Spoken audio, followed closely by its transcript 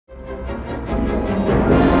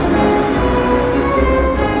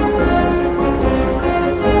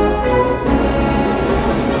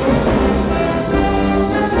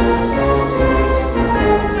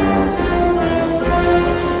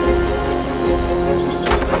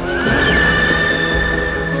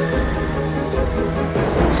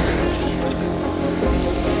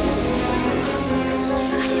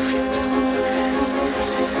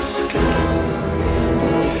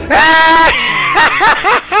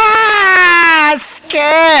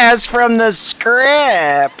Chaz from the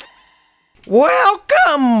script.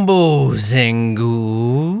 Welcome, boos and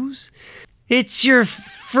goos. It's your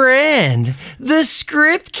friend, the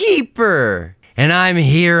script keeper. And I'm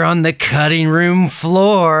here on the cutting room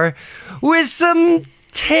floor with some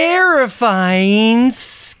terrifying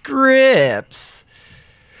scripts.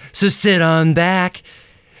 So sit on back,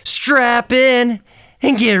 strap in,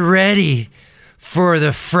 and get ready for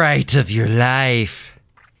the fright of your life.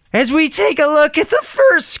 As we take a look at the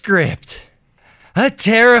first script, a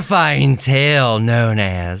terrifying tale known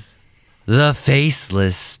as The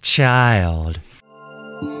Faceless Child.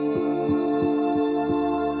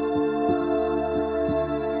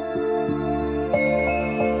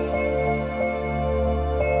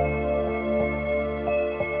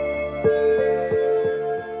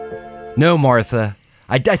 No, Martha.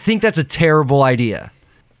 I think that's a terrible idea.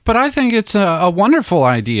 But I think it's a wonderful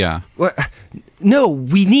idea. What? No,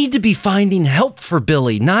 we need to be finding help for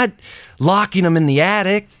Billy, not locking him in the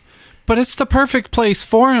attic. But it's the perfect place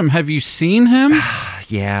for him. Have you seen him?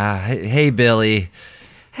 Yeah. Hey, Billy.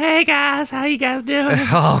 Hey guys, how you guys doing?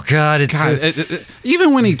 Oh, God.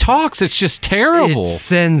 Even when he talks, it's just terrible. It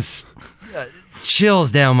sends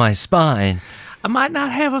chills down my spine. I might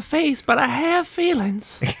not have a face, but I have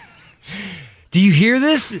feelings. Do you hear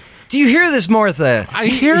this? Do you hear this, Martha? I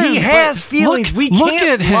hear him. He has feelings. We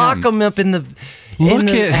can't lock him up in the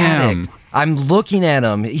attic. I'm looking at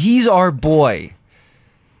him. He's our boy.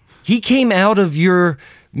 He came out of your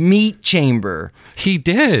meat chamber. He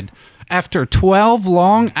did. After 12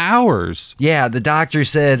 long hours. Yeah, the doctor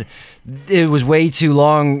said it was way too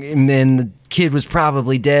long and the kid was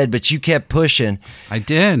probably dead, but you kept pushing. I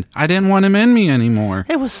did. I didn't want him in me anymore.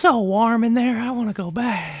 It was so warm in there, I want to go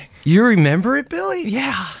back. You remember it, Billy?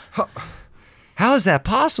 Yeah. How is that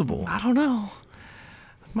possible? I don't know.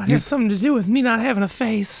 Might have something to do with me not having a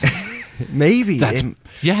face. Maybe.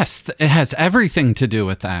 Yes, it has everything to do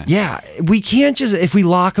with that. Yeah, we can't just, if we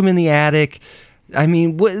lock him in the attic, I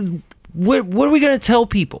mean, what are we going to tell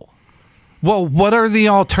people? Well, what are the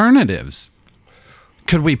alternatives?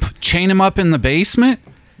 Could we chain him up in the basement?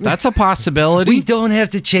 That's a possibility. We don't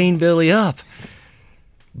have to chain Billy up.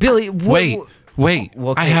 Billy, Wait.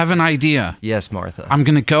 Okay. I have an idea. Yes, Martha. I'm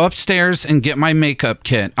going to go upstairs and get my makeup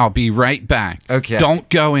kit. I'll be right back. Okay. Don't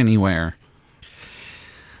go anywhere.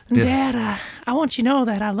 Dad, I want you to know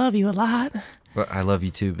that I love you a lot. Well, I love you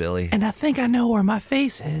too, Billy. And I think I know where my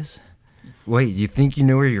face is. Wait, you think you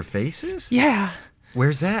know where your face is? Yeah.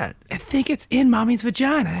 Where's that? I think it's in Mommy's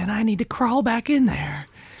vagina, and I need to crawl back in there.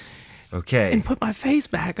 Okay. And put my face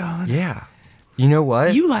back on. Yeah. You know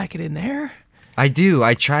what? You like it in there. I do.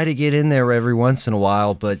 I try to get in there every once in a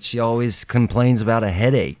while, but she always complains about a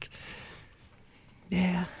headache.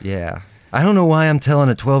 Yeah. Yeah. I don't know why I'm telling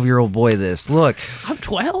a 12-year-old boy this. Look. I'm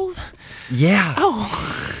 12? Yeah.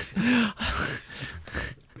 Oh.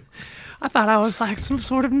 I thought I was like some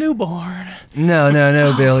sort of newborn.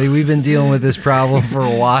 No, Billy. We've been dealing with this problem for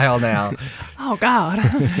a while now. Oh, God.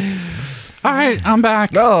 All right, I'm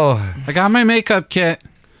back. Oh. I got my makeup kit.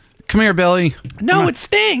 Come here, Billy. No, it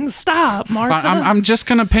stings. Stop, Martha. I'm just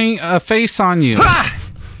going to paint a face on you. Ah!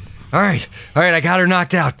 All right, I got her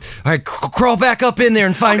knocked out. All right, crawl back up in there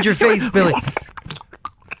and find your face, Billy.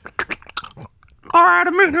 All right,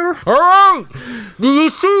 I'm in here. All right. Do you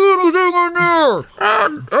see anything in there?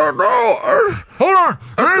 No. Hold on.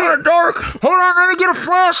 It's kind of dark. Hold on, let me get a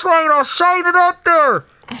flashlight. I'll shine it up there.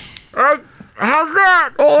 How's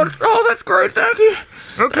that? Oh, that's great. Thank you.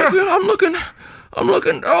 Okay. Thank you. I'm looking.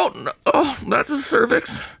 Oh, that's a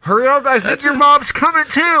cervix. Hurry up. I think your mom's coming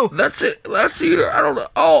too. That's it. That's either. I don't know.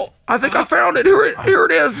 Oh, I think I found it. Here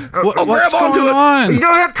it is. I'll What's grab onto going it. on? You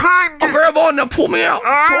don't have time. I'll grab on and pull me out.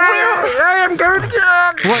 I am going to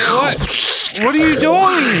What are you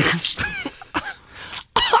doing?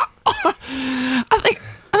 I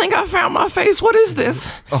think I found my face. What is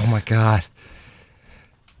this? Oh my God.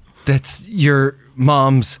 That's your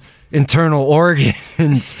mom's internal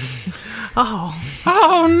organs. Oh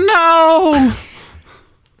no!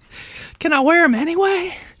 Can I wear them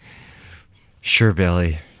anyway? Sure,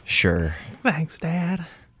 Billy. Sure. Thanks, Dad.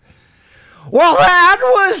 Well, that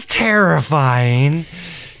was terrifying.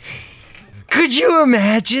 Could you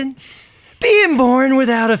imagine being born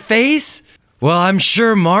without a face? Well, I'm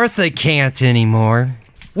sure Martha can't anymore.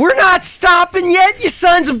 We're not stopping yet, you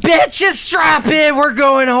sons of bitches. Strap in. We're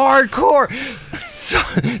going hardcore.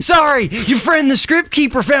 Sorry, your friend the script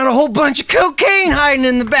keeper found a whole bunch of cocaine hiding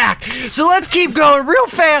in the back. So let's keep going real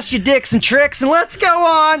fast, you dicks and tricks, and let's go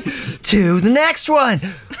on to the next one,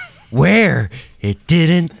 where it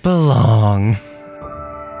didn't belong.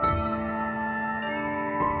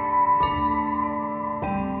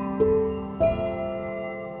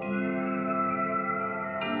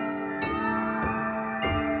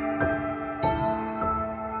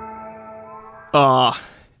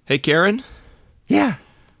 Hey, Karen? Yeah,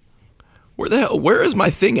 Where is my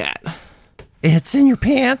thing at? it's in your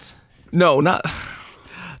pants. No, not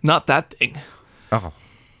that thing.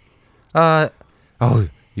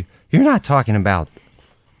 You're not talking about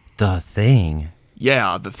the thing.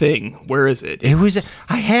 Yeah, the thing. Where is it? It was.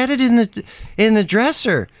 I had it in the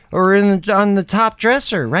dresser or on the top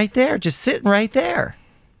dresser right there, just sitting right there.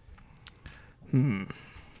 Let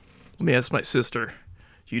me ask my sister.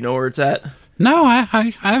 Do you know where it's at? No,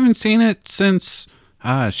 I haven't seen it since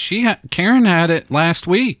Karen had it last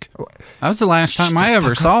week. That was the last time I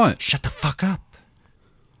ever saw it. Shut the fuck up.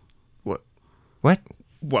 What? What?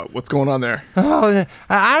 What's going on there? Oh,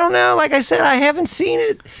 I don't know. Like I said, I haven't seen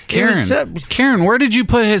it. Karen, where did you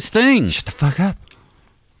put his thing? Shut the fuck up.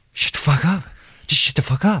 Shut the fuck up. Just shut the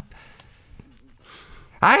fuck up.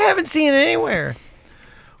 I haven't seen it anywhere.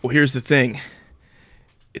 Well, here's the thing.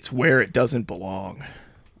 It's where it doesn't belong.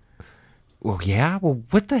 Well, yeah. Well,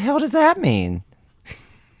 what the hell does that mean?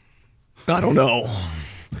 I don't know.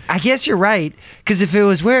 I guess you're right. Because if it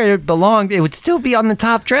was where it belonged, it would still be on the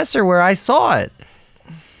top dresser where I saw it.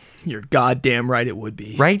 You're goddamn right it would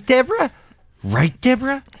be. Right, Deborah? Right,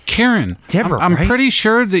 Deborah? Karen, Deborah, I'm right? pretty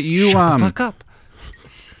sure that you Shut the fuck up.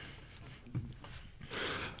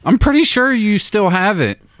 I'm pretty sure you still have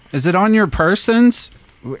it. Is it on your persons?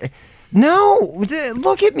 No,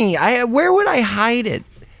 look at me. Where would I hide it?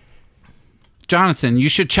 Jonathan, you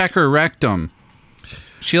should check her rectum.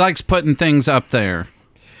 She likes putting things up there.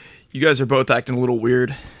 You guys are both acting a little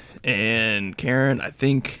weird. And Karen, I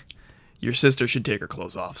think your sister should take her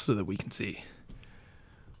clothes off so that we can see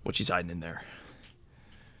what she's hiding in there.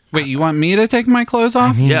 Wait, you want me to take my clothes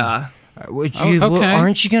off? Yeah. okay.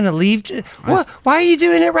 Aren't you gonna leave? What? Why are you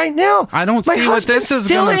doing it right now? I don't My see what this husband's is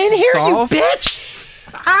still gonna in here, solve. you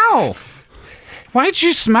bitch! Ow! Why'd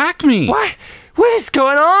you smack me? What? What is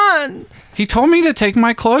going on, He told me to take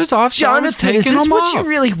my clothes off, so I was Jonathan? Is taking this them what off. you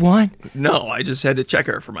really want? No, I just had to check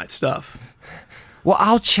her for my stuff. Well,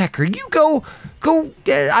 I'll check her. You go.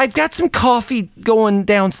 I've got some coffee going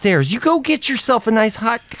downstairs. You go get yourself a nice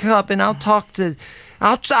hot cup, and I'll talk to.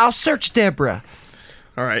 I'll search Deborah.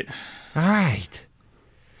 All right. All right.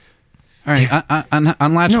 All right,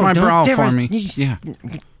 unlatch No, my don't, bra Deborah, for me. you- Yeah.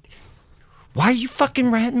 Why are you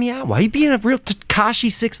fucking ratting me out? Why are you being a real Tekashi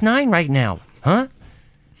 6ix9ine right now? Huh?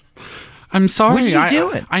 I'm sorry. What are you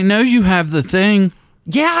doing? I know you have the thing.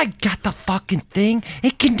 Yeah, I got the fucking thing.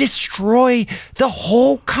 It can destroy the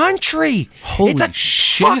whole country. Holy it's a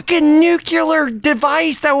shit. fucking nuclear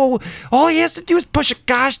device that will. All he has to do is push a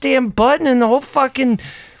goddamn button, and the whole fucking.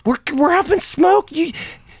 We're up in smoke.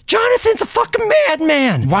 Jonathan's a fucking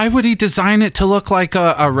madman. Why would he design it to look like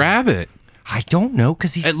a rabbit? I don't know,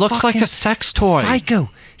 because he's. It looks like fucking a sex toy. Psycho.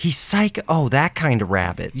 He's psycho. Oh, that kind of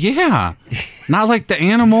rabbit. Yeah. Not like the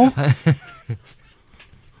animal.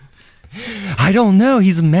 I don't know.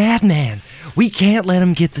 He's a madman. We can't let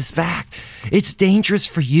him get this back. It's dangerous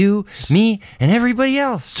for you, me, and everybody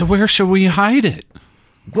else. So where should we hide it?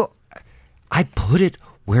 Well, I put it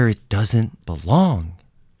where it doesn't belong.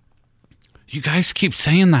 You guys keep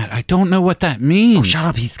saying that. I don't know what that means. Oh, shut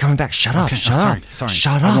up. He's coming back. Shut up. Okay, Shut up. sorry.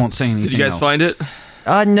 Shut I up. won't say anything Did you guys else. find it?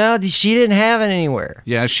 No, she didn't have it anywhere.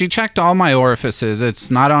 Yeah, she checked all my orifices.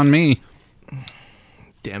 It's not on me.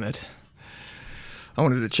 Damn it. I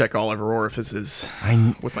wanted to check all of her orifices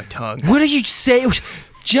with my tongue. What are you saying?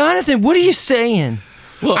 Jonathan, what are you saying?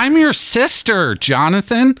 Look. I'm your sister,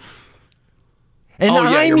 Jonathan. And Oh,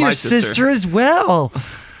 yeah, I'm you're your my sister. sister as well.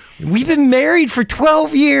 We've been married for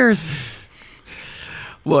 12 years.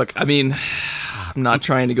 Look, I mean, I'm not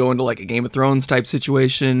trying to go into like a Game of Thrones type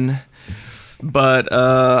situation, but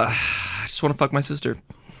I just want to fuck my sister.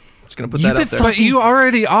 Just gonna put You've that been out there. But you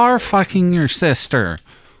already are fucking your sister.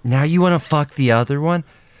 Now you want to fuck the other one?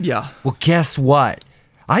 Yeah. Well, guess what?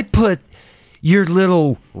 I put your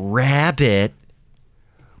little rabbit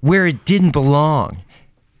where it didn't belong.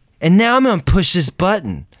 And now I'm going to push this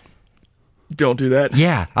button. Don't do that.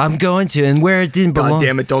 Yeah, I'm going to. And where it didn't belong. God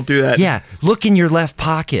damn it! Don't do that. Yeah, look in your left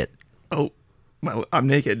pocket. Oh, I'm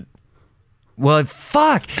naked. Well,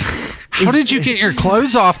 fuck. How did you get your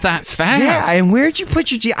clothes off that fast? Yeah, and where'd you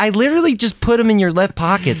put your... I literally just put them in your left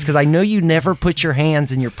pockets because I know you never put your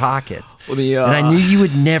hands in your pockets. Let me. And I knew you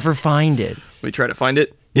would never find it. Let me try to find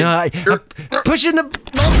it. No, I'm pushing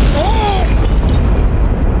the...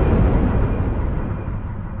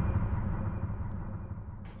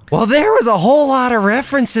 Well, there was a whole lot of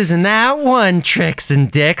references in that one, Tricks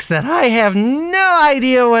and Dicks, that I have no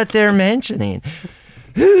idea what they're mentioning.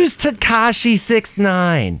 Who's Tekashi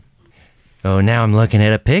 6ix9ine? Oh, now I'm looking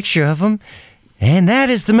at a picture of him, And that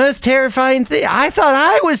is the most terrifying thing. I thought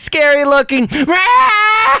I was scary looking.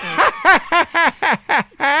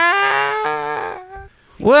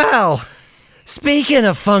 Well, speaking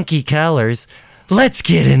of funky colors, let's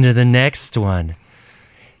get into the next one.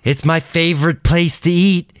 It's my favorite place to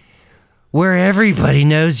eat, where everybody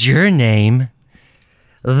knows your name.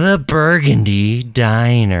 The Burgundy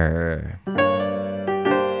Diner.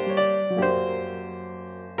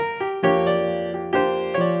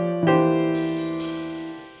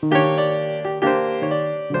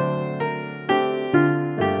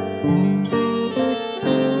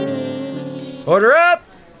 Order up!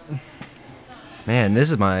 Man,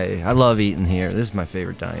 I love eating here. This is my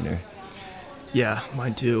favorite diner. Yeah,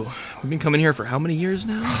 mine too. We've been coming here for how many years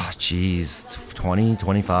now? Oh, jeez. 20,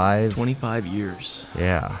 25? 25 years.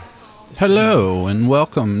 Yeah. Hello, and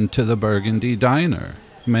welcome to the Burgundy Diner.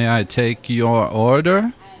 May I take your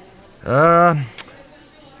order? I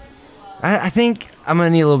think I'm gonna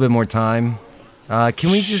need a little bit more time.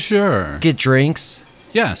 Can we just Sure. get drinks?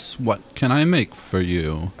 Yes, what can I make for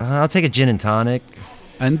you? I'll take a gin and tonic.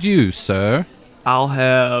 And you, sir? I'll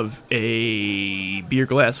have a beer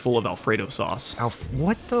glass full of Alfredo sauce.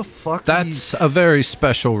 What the fuck? That's a very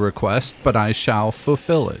special request, but I shall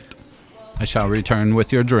fulfill it. I shall return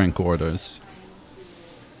with your drink orders.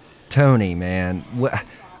 Tony, man.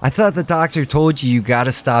 I thought the doctor told you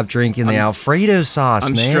gotta stop drinking the Alfredo sauce,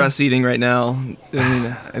 I'm man. stress eating right now. I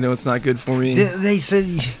mean, I know it's not good for me. They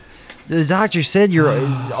said the doctor said your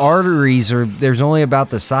arteries there's only about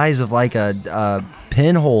the size of like a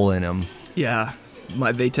pinhole in them. Yeah,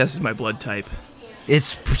 they tested my blood type.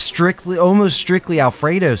 It's almost strictly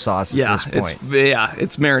Alfredo sauce Yeah, at this point.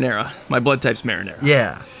 it's marinara. My blood type's marinara.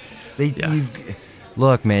 Yeah. Yeah.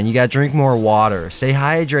 Look, man, you gotta drink more water. Stay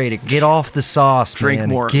hydrated. Get off the sauce, Drink man.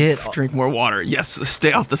 more. Drink more water. Yes,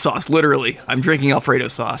 stay off the sauce. Literally, I'm drinking Alfredo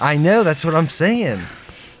sauce. I know, that's what I'm saying.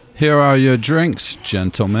 Here are your drinks,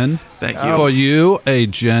 gentlemen. Thank you. For you, a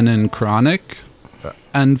gin and chronic.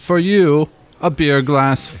 And for you, a beer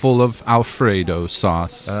glass full of Alfredo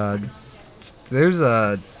sauce. There's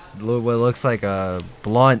what looks like a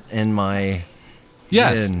blunt in my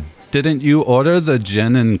yes. gin. Didn't you order the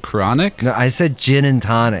gin and chronic? No, I said gin and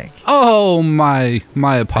tonic. Oh, my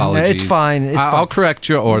apologies. It's fine. I'll correct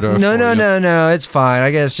your order. No, it's fine.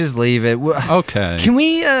 I guess just leave it. Okay. Can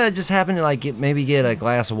we just happen to maybe get a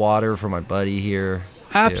glass of water for my buddy here?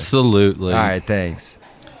 Absolutely. All right, thanks.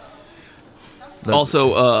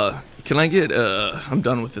 Also, can I get? I'm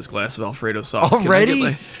done with this glass of Alfredo sauce.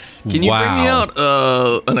 Already? Can you bring me Wow.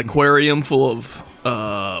 out an aquarium full of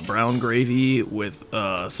brown gravy with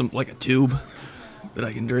some a tube that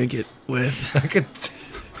I can drink it with?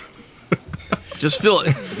 Just fill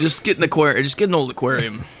it. Just get an aquarium. Just get an old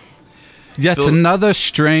aquarium. Yet Phil- another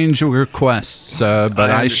strange request, sir, but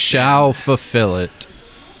I understand. shall fulfill it.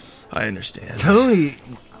 I understand. Tony,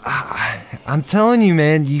 I'm telling you,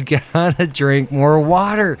 man, you gotta drink more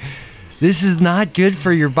water. This is not good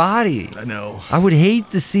for your body. I know. I would hate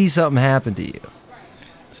to see something happen to you.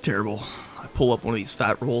 It's terrible. I pull up one of these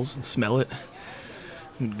fat rolls and smell it.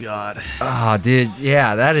 God. Oh, dude,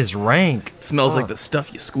 yeah, that is rank. It smells like the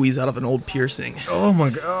stuff you squeeze out of an old piercing. Oh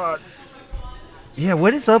my god. Yeah,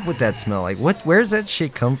 what is up with that smell? Where's that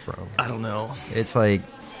shit come from? I don't know. It's like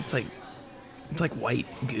white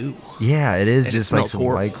goo. yeah, it is And it just like smells some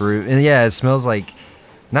horrible. white group. And yeah, it smells like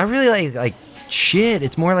not really like shit.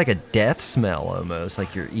 It's more like a death smell almost.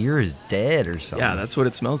 Like your ear is dead or something. Yeah, that's what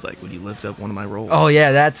it smells like when you lift up one of my rolls. Oh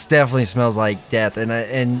yeah, that's definitely smells like death.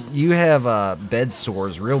 And you have bed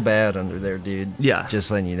sores real bad under there, dude. Yeah.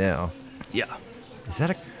 Just letting you know. Yeah. Is that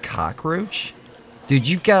a cockroach? Dude,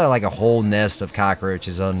 you've got a whole nest of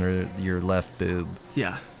cockroaches under your left boob.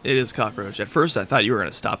 Yeah, it is cockroach. At first, I thought you were going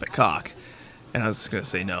to stop at cock, and I was just going to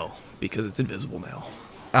say no, because it's invisible now.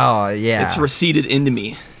 Oh yeah. It's receded into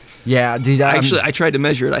me. Yeah, dude. Actually, I tried to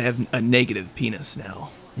measure it. I have a negative penis now.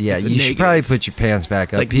 yeah, It's a you should negative. probably put your pants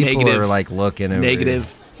back up. like People negative- are looking over.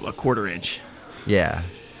 Negative a quarter inch. Yeah.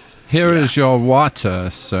 Here is your water,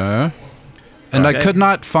 sir. And I Okay. could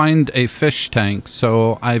not find a fish tank,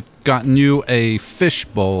 so I've gotten you a fish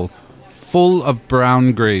bowl full of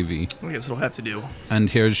brown gravy. I guess it'll have to do. And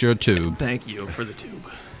here's your tube. Thank you for the tube.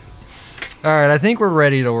 All right, I think we're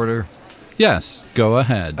ready to order. Yes, go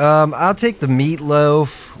ahead. I'll take the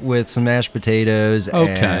meatloaf with some mashed potatoes.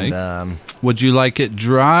 Okay. And, Would you like it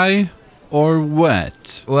dry or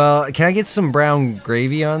wet? well, can I get some brown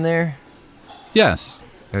gravy on there? Yes.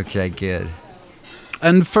 Okay, good.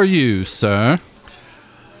 And for you, sir?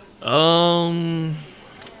 I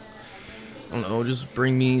don't know. Just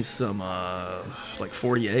bring me some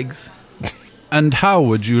 40 eggs. And how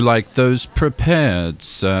would you like those prepared,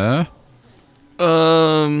 sir?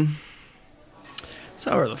 So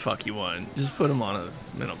however the fuck you want. Just put them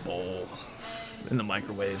in a bowl in the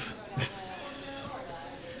microwave.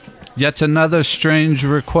 Yet another strange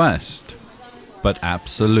request, but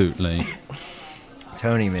absolutely.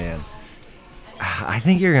 Tony, man, I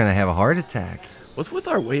think you're gonna have a heart attack. What's with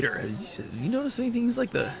our waiter? Have you noticed anything? He's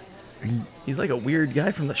like a weird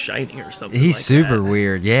guy from The Shining or something. He's like super that.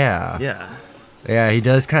 weird. Yeah. Yeah. He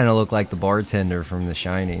does kind of look like the bartender from The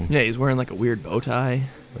Shining. Yeah, he's wearing like a weird bow tie.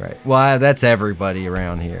 Right. Well, that's everybody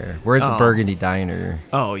around here. We're at the Oh. Burgundy Diner.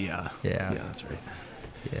 Oh yeah. Yeah. Yeah, that's right.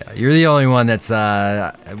 Yeah, you're the only one that's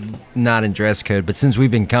not in dress code. But since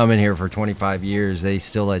we've been coming here for 25 years, they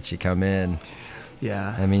still let you come in.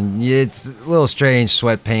 Yeah. I mean, it's a little strange,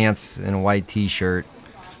 sweatpants and a white T-shirt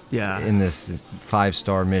Yeah. in this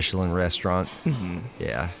 5-star Michelin restaurant. Mm-hmm.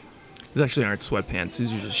 Yeah. These actually aren't sweatpants.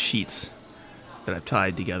 These are just sheets that I've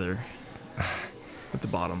tied together at the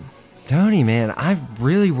bottom. Tony, man, I'm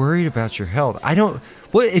really worried about your health.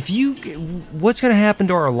 What's going to happen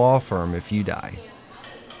to our law firm if you die?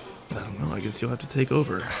 I don't know. I guess you'll have to take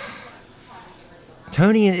over.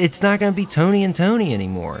 Tony, it's not going to be Tony and Tony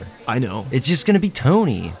anymore. I know. It's just going to be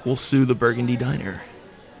Tony. We'll sue the Burgundy Diner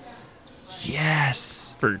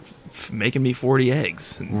Yes. for making me 40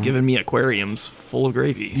 eggs and giving me aquariums full of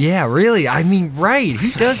gravy. Yeah, really. I mean, right.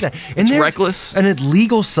 Who does that? And It's there's reckless. an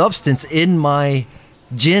illegal substance in my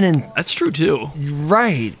gin and That's true too.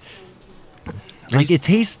 right. Like it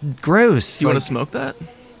tastes gross. Do you want Like, to smoke that?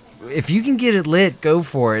 if you can get it lit, go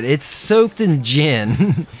for it. It's soaked in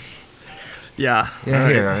gin. Yeah. Yeah, All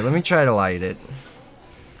right. here. Let me try to light it.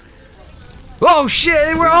 Oh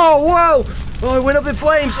shit! Whoa! Oh, it went up in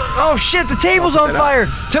flames. Oh shit! The table's on fire.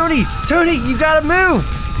 Tony, you gotta move.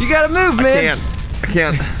 You gotta move, man. I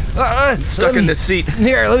can't. Stuck in this seat.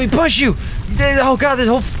 Here, let me push you. Oh god, this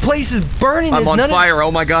whole place is burning. I'm on None of- fire.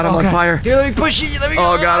 Oh my god, I'm on God. fire. Here, let me push you. Let me.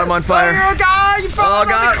 Oh, God, I'm on fire. Oh god, you Oh falling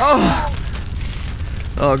god. on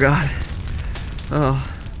Oh god. Oh.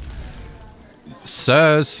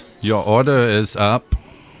 Sirs, your order is up.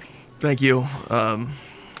 Thank you.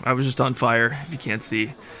 I was just on fire, if you can't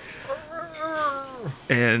see.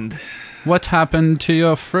 And What happened to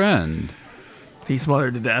your friend? he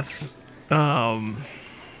smothered to death.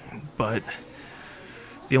 But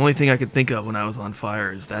the only thing I could think of when I was on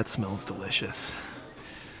fire is that smells delicious.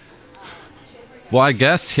 Well, I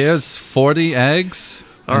guess here's 40 eggs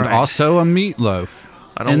All and right. also a meatloaf.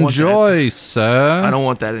 I don't want that. Enjoy, sir. I don't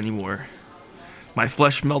want that anymore. My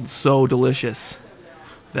flesh smelled so delicious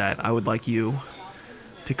that I would like you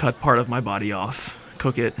to cut part of my body off,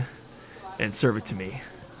 cook it, and serve it to me.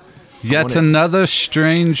 Yet want it- another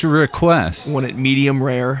strange request. I want it medium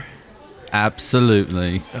rare.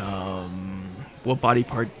 Absolutely. What body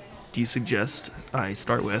part do you suggest I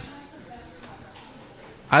start with?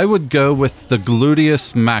 I would go with the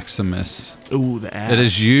gluteus maximus. Ooh, the ass. It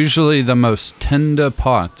is usually the most tender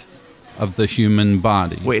part of the human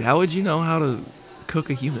body. Wait, how would you know how to cook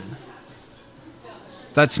a human?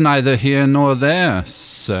 That's neither here nor there,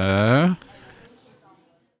 sir.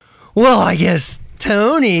 Well, I guess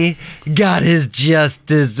Tony got his just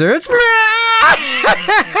desserts.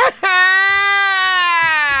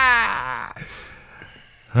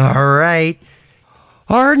 All right.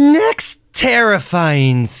 Our next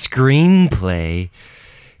terrifying screenplay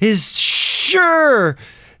is sure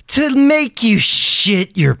to make you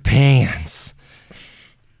shit your pants.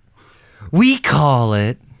 We call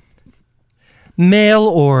it Mail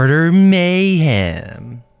Order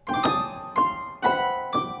Mayhem.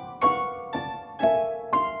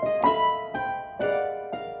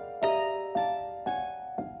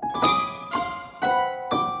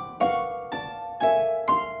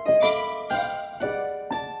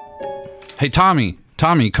 Hey, Tommy,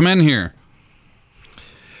 come in here.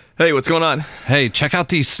 Hey, what's going on? Hey, check out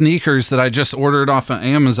these sneakers that I just ordered off of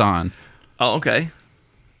Amazon. Oh, okay.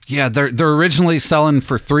 Yeah, they're originally selling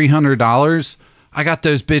for $300. I got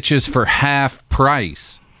those bitches for half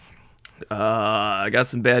price. I got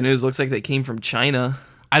some bad news. Looks like they came from China.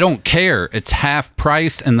 I don't care. It's half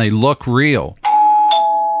price and they look real.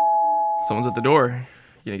 Someone's at the door.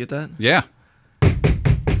 You gonna get that? Yeah.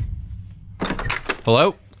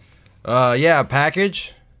 Hello? Yeah,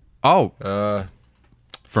 package. Oh,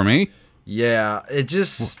 for me? Yeah, it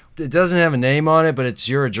doesn't have a name on it, but it's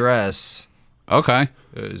your address. Okay.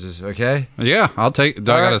 Is this okay? Yeah, I'll take.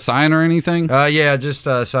 Do I All got to right. sign or anything? Yeah, just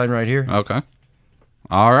sign right here. Okay.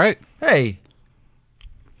 All right. Hey,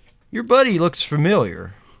 your buddy looks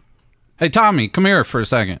familiar. Hey, Tommy, come here for a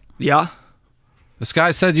second. Yeah. This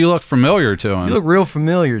guy said you look familiar to him. You look real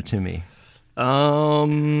familiar to me.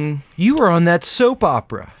 I You were on that soap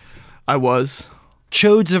opera, was.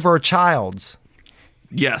 Chodes of Our Childs.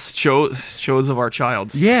 Yes, shows of our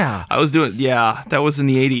childs. Yeah. That was in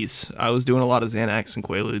the 80s. I was doing a lot of Xanax and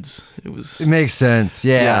Quaaludes. It makes sense.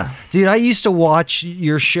 Yeah. Yeah. Dude, I used to watch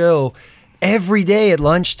your show every day at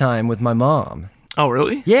lunchtime with my mom. Oh,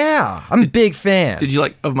 really? Yeah. I'm a big fan. Did you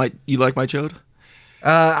like my chode?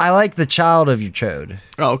 I like the child of your chode.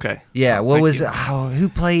 Oh, okay. Yeah. Oh, What thank was you. who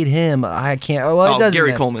played him? I can't. Well, it doesn't Gary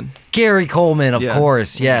matter. Coleman. Gary Coleman, of Yeah.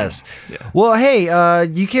 course. Yes. Yeah. Well, hey,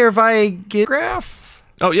 do you care if I get a graph?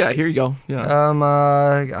 Oh, yeah, here you go. Yeah.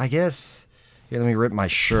 I guess. Here, let me rip my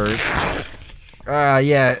shirt.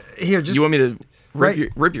 Yeah. Here, just. You want me to Right.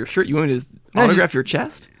 rip your shirt? You want me to No, autograph your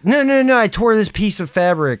chest? No. I tore this piece of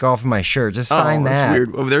fabric off of my shirt. Just sign that. That's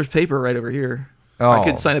weird. Oh, there's paper right over here. Oh. I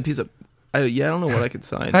could sign a piece of... I don't know what I could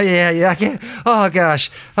sign. Oh yeah, I can't. Oh gosh,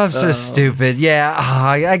 I'm so stupid. Yeah,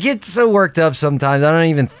 I get so worked up sometimes. I don't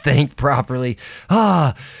even think properly.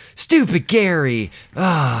 Stupid Gary.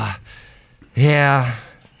 Yeah.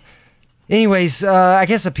 Anyways, I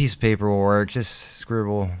guess a piece of paper will work. Just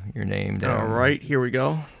scribble your name down. All right, here we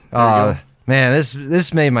go. There we go. Man,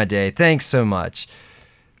 this made my day. Thanks so much.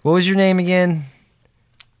 What was your name again?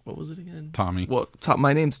 What was it again? Tommy. Well,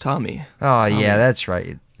 my name's Tommy. Oh yeah, that's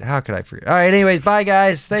right. How could I forget? All right. Anyways, bye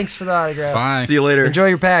guys. Thanks for the autograph. Bye. See you later. Enjoy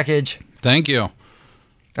your package. Thank you.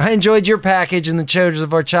 I enjoyed your package and the children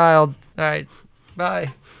of our child. All right. Bye.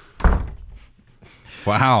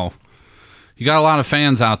 Wow. You got a lot of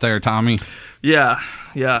fans out there, Tommy. Yeah.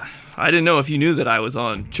 I didn't know if you knew that I was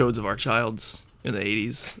on Chodes of Our Childs in the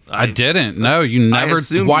 80s. I didn't. No, you never.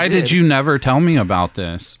 assumed Why you did did. you never tell me about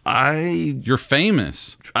this? I You're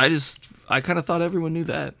famous. kind of thought everyone knew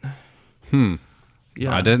that.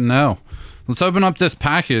 Yeah. I didn't know. Let's open up this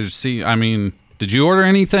package. See, I mean, did you order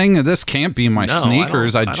anything? This can't be my No, I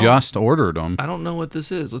sneakers. don't- I I don't- just ordered them. I don't know what this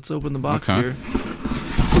is. Let's open the box Okay. here.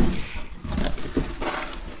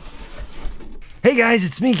 Hey guys,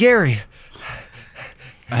 it's me, Gary.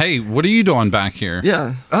 Hey, what are you doing back here?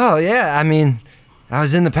 Yeah. Oh yeah, I mean, I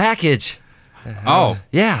was in the package. Oh,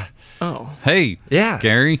 Yeah, Oh. hey, yeah.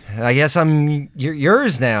 Gary. I guess I'm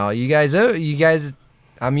yours now. You guys,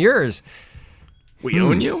 I'm yours. We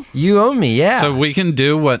own you? You own me. Yeah. So we can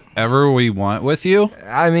do whatever we want with you?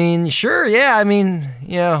 I mean, sure. Yeah. I mean,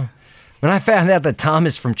 when I found out that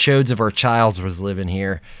Thomas from Chodes of Our Childs was living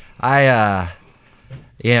here, I had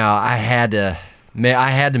to I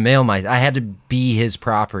had to be his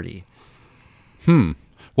property.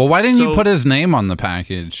 Well, why didn't you So- put his name on the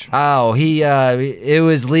package? Oh, it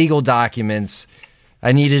was legal documents.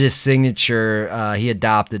 I needed his signature. He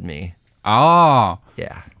adopted me. Oh,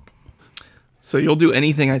 Yeah. So you'll do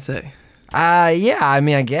anything I say. Yeah. I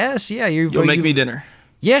mean, I guess. Yeah. You'll make me dinner.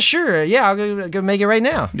 Yeah, sure. Yeah, I'll go make it right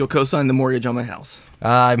now. You'll co-sign the mortgage on my house.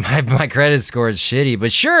 My credit score is shitty,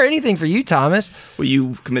 but sure, anything for you, Thomas. Will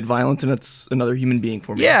you commit violence against another human being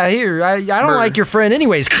for me? Yeah, here. I don't Murder. like your friend,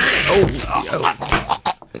 anyways.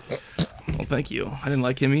 Well, thank you. I didn't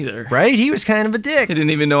like him either. Right? He was kind of a dick. He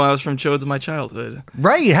didn't even know I was from Chodes of my childhood.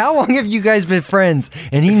 Right? How long have you guys been friends?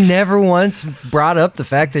 And he never once brought up the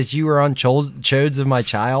fact that you were on Chodes of My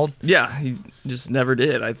Child. Yeah, he just never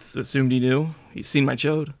did. I assumed he knew. He's seen my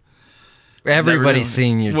chode. Everybody's Never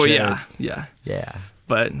seen knew. your Well, Chode. yeah. Yeah.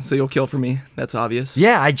 But so you'll kill for me. That's obvious.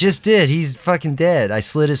 Yeah, I just did. He's fucking dead. I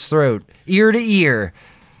slit his throat, ear to ear.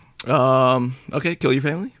 Okay. Kill your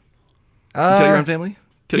family. Kill your own family.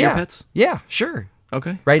 Kill yeah. your pets. Yeah, sure.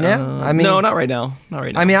 Okay. Right now? I mean- no, not right now. Not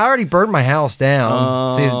right now. I mean, I already burnt my house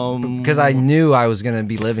down because I knew I was gonna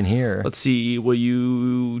be living here. let's see. Will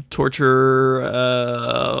you torture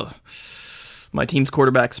my team's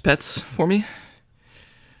quarterback's pets for me?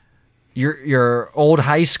 Your old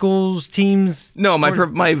high school's teams? No, my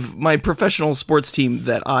professional sports team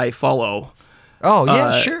that I follow. Oh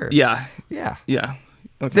yeah, sure. Yeah. Yeah. Yeah.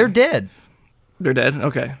 Okay. They're dead. They're dead.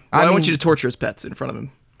 Okay. Well, I I want mean- you to torture his pets in front of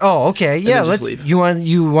him. Oh, okay. Yeah, then just let's. leave. You want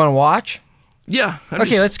to watch? Yeah.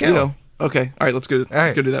 Okay, let's go. Okay. All right. Let's go. right.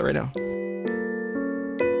 Let's go do that right now.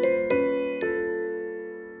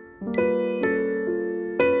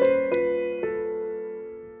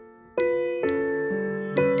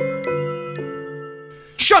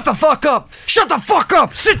 Shut the fuck up! Shut the fuck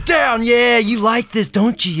up! Sit down! Yeah, you like this,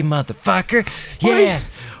 don't you, you motherfucker? Yeah.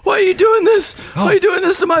 Why are you doing this? Why are you doing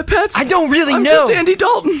this to my pets? I don't really I'm know. just Andy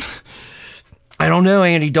Dalton. I don't know,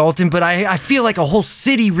 Andy Dalton, but I feel like a whole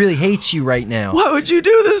city really hates you right now. Why would you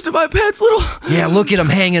do this to my pets, little Yeah, look at him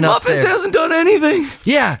hanging up Muffins there. hasn't done anything.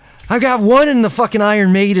 Yeah, I got one in the fucking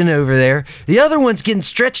Iron Maiden over there. The other one's getting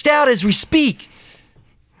stretched out as we speak.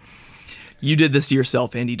 You did this to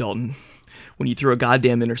yourself, Andy Dalton, when you threw a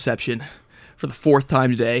goddamn interception for the 4th time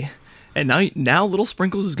today, and now Little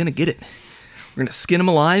Sprinkles is gonna get it. We're gonna skin him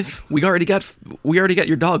alive. We already got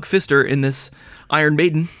your dog Fister in this Iron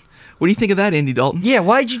Maiden. What do you think of that, Andy Dalton? Yeah,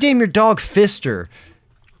 why'd you name your dog Fister?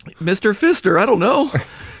 Mr. Fister, I don't know.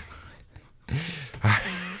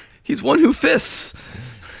 He's one who fists.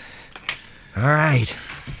 All right.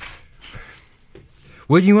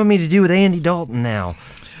 What do you want me to do with Andy Dalton now?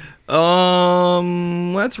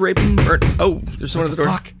 Let's rape him. There's someone at the door.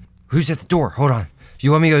 Fuck. Who's at the door? Hold on.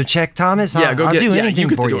 You want me to go check Thomas? Yeah, go I'll get- do yeah, anything you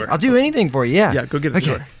get for the you. door. I'll do anything for you. Yeah. Yeah, go get it.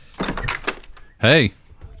 Okay. Hey,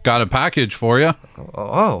 got a package for you.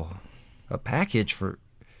 Oh, a package for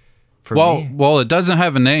me. Well, it doesn't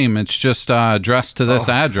have a name. It's just addressed to this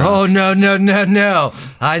address. Oh, no.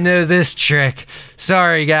 I know this trick.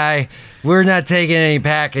 Sorry, guy. We're not taking any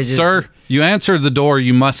packages. Sir, you answered the door.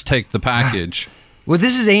 You must take the package. Well,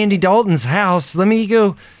 this is Andy Dalton's house. Let me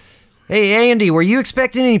go. Hey, Andy, were you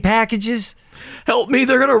expecting any packages? Help me!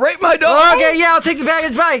 They're gonna rape my dog. Okay, yeah, I'll take the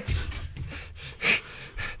package. Bye.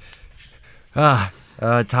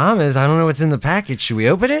 Thomas, I don't know what's in the package. Should we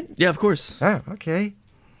open it? Yeah, of course. Oh, okay.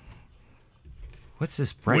 What's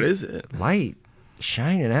this bright What is it? light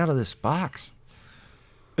shining out of this box?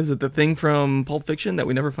 Is it the thing from Pulp Fiction that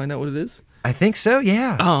we never find out what it is? I think so,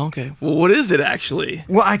 yeah. Oh, okay. Well, what is it actually?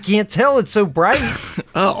 Well, I can't tell. It's so bright.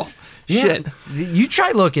 Oh, Yeah. shit. You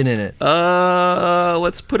try looking in it.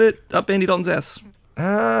 Let's put it up Andy Dalton's ass.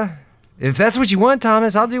 If that's what you want,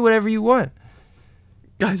 Thomas, I'll do whatever you want.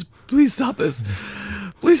 Guys, please stop this.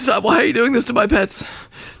 Please stop. Why are you doing this to my pets?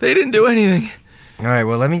 They didn't do anything. All right,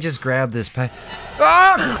 well, let me just grab this pack.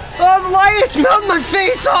 Oh, the light is melting my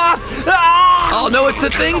face off! Ah! Oh no, it's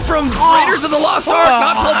the thing from Raiders of the Lost Ark,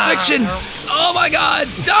 not Pulp Fiction. Oh my God!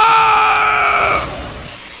 Ah!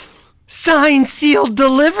 Signed, sealed,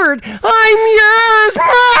 delivered. I'm yours!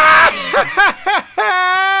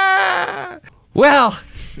 Well,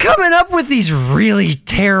 coming up with these really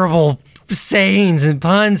terrible sayings and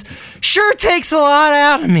puns sure takes a lot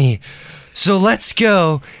out of me. So let's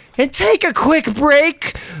go and take a quick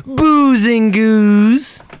break, booze and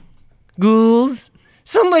goos. Ghouls,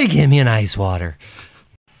 somebody give me an ice water.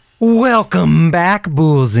 Welcome back,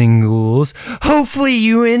 Bulls and Ghouls. Hopefully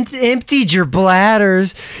you emptied your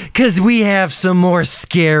bladders, because we have some more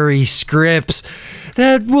scary scripts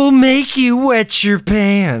that will make you wet your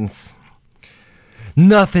pants.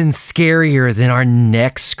 Nothing scarier than our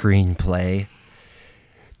next screenplay.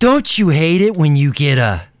 Don't you hate it when you get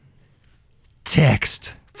a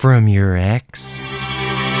text from your ex?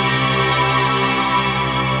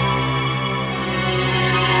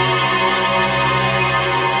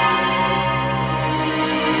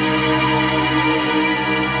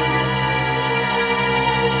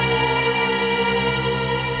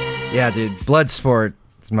 Yeah, dude, Bloodsport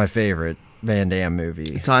is my favorite Van Damme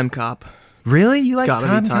movie. Time Cop. Really? You like Gotta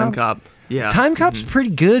Time be Time Cop? Cop. Yeah. Time Cop's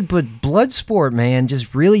pretty good, but Bloodsport, man,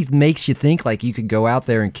 just really makes you think like you could go out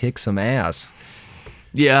there and kick some ass.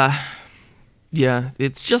 Yeah. Yeah.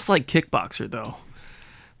 It's just like Kickboxer, though.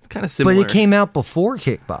 It's kind of similar. But it came out before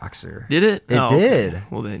Kickboxer. Did it? It Oh, okay. did.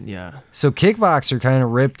 Well, then, yeah. So Kickboxer kind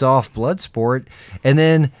of ripped off Bloodsport, and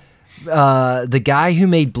then the guy who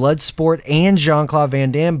made Bloodsport and Jean-Claude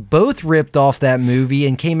Van Damme both ripped off that movie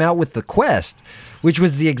and came out with The Quest, which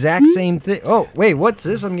was the exact same thing. Oh, wait, what's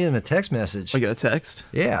this? I'm getting a text message. I got a text.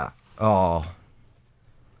 Yeah. Oh,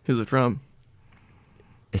 Who's it from?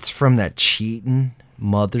 it's from that cheating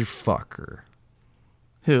motherfucker.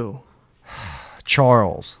 Who?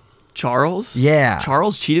 Charles. Charles? Yeah.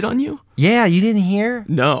 Charles cheated on you? Yeah, you didn't hear?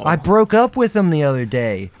 No. I broke up with him the other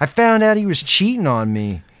day. I found out he was cheating on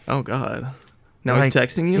me. Oh, God. Now Like, he's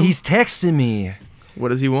texting you? He's texting me. What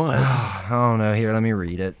does he want? I don't know. Here, let me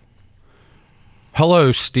read it.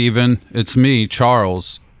 Hello, Steven. It's me,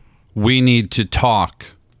 Charles. We need to talk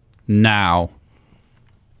now.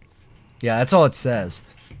 Yeah, that's all it says.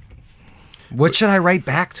 What should I write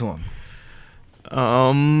back to him?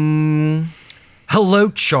 Hello,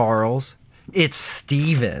 Charles. It's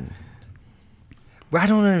Steven. Well, I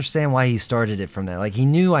don't understand why he started it from that. Like, he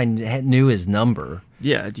knew I knew his number.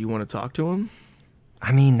 Yeah, do you want to talk to him?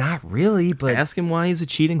 I mean, not really, but Ask him why he's a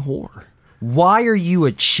cheating whore. why are you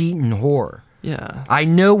a cheating whore? Yeah. I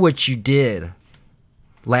know what you did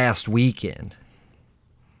last weekend.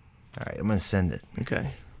 All right, I'm going to send it. Okay.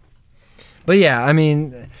 But yeah, I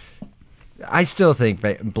mean, I still think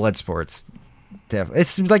Bloodsport's definitely,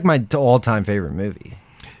 it's like my all-time favorite movie.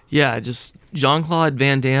 Yeah, just Jean-Claude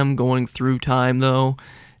Van Damme going through time, though,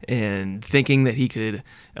 and thinking that he could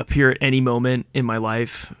appear at any moment in my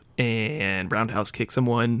life and roundhouse kick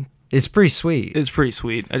someone. It's pretty sweet. It's pretty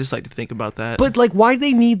sweet. I just like to think about that. But like, why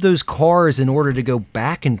they need those cars in order to go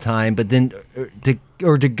back in time, but then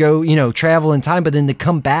or to go, travel in time, but then to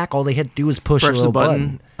come back, all they had to do was push a Press little the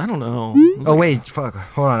button. I don't know. Oh wait, fuck.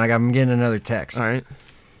 Hold on, I'm getting another text. All right.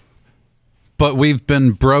 But we've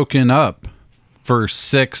been broken up for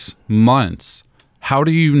 6 months. How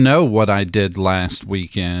do you know what I did last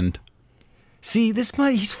weekend? See,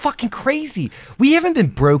 he's fucking crazy. We haven't been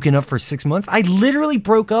broken up for 6 months. I literally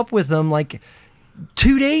broke up with him like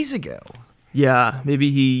 2 days ago. Yeah,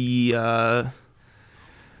 maybe he. I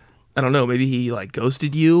don't know. Maybe he like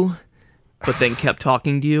ghosted you, but then kept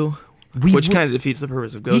talking to you, which kind of defeats the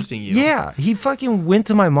purpose of ghosting you. Yeah, he fucking went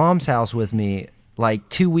to my mom's house with me like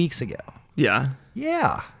 2 weeks ago. Yeah.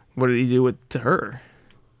 Yeah, What did he do to her?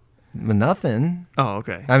 nothing. Oh,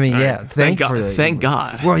 okay. I mean, All yeah. right. Thank Thank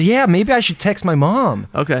God. Well, yeah, maybe I should text my mom.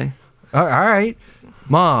 Okay. All right.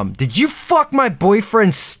 Mom, did you fuck my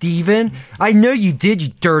boyfriend Steven? I know you did,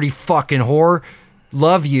 you dirty fucking whore.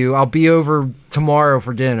 Love you. I'll be over tomorrow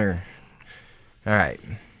for dinner. All right.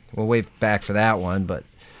 We'll wait back for that one, but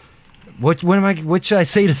what should I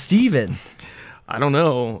say to Steven? I don't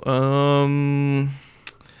know.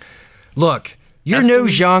 Look, you're Ask no him.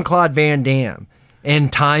 Jean-Claude Van Damme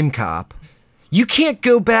and Time Cop. You can't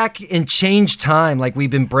go back and change time like we've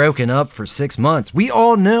been broken up for 6 months. We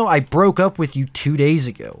all know I broke up with you 2 days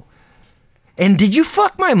ago. And did you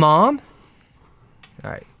fuck my mom?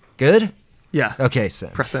 All right. Good? Yeah. Okay,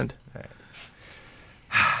 send. Press send.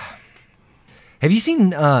 Have you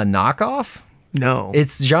seen Knockoff? No.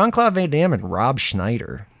 It's Jean-Claude Van Damme and Rob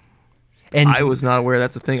Schneider. And I was not aware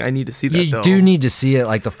that's a thing. I need to see that. you though. do need to see it.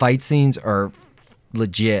 Like, the fight scenes are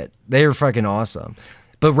legit. They're fucking awesome.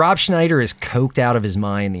 But Rob Schneider is coked out of his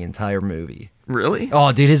mind the entire movie. Really?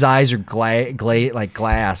 Oh, dude, his eyes are like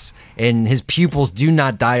glass, and his pupils do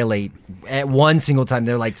not dilate at one single time.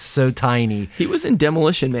 They're like so tiny. He was in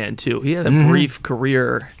Demolition Man too. He had a brief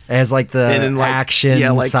career As like the and in like action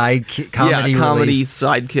comedy. comedy relief.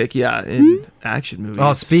 sidekick. Yeah, in action movies.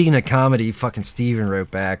 Oh, speaking of comedy, fucking Steven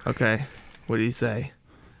wrote back. Okay. What did he say?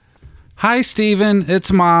 Hi, Steven.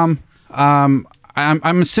 It's Mom.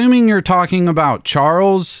 I'm assuming you're talking about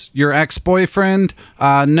Charles, your ex-boyfriend.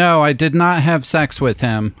 No, I did not have sex with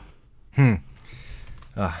him. It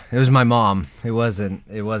was my mom. It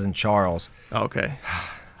wasn't Charles. Oh, okay.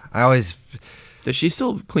 I always, Does she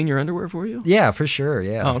still clean your underwear for you? yeah, for sure,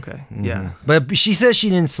 yeah. Oh, okay. Yeah. But she says she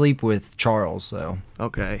didn't sleep with Charles, so.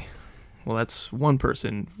 Okay. Well, that's one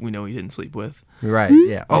person we know he didn't sleep with. Right,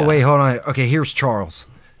 yeah. Oh, Yeah. wait, hold on. Okay, here's Charles.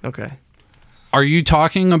 Okay. Are you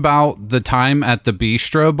talking about the time at the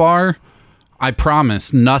bistro bar? I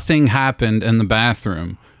promise nothing happened in the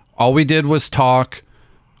bathroom. All we did was talk,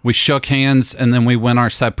 we shook hands, and then we went our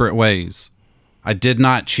separate ways. I did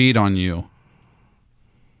not cheat on you.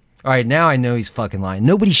 All right, now I know he's fucking lying.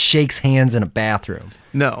 Nobody shakes hands in a bathroom.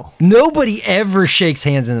 No. Nobody ever shakes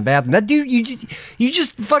hands in the bathroom. That dude, you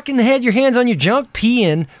just fucking had your hands on your junk,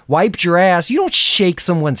 peeing, wiped your ass. You don't shake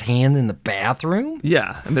someone's hand in the bathroom.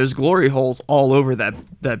 Yeah, and there's glory holes all over that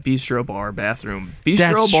bistro bar bathroom. Bistro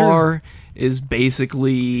That's bar is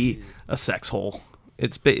basically a sex hole.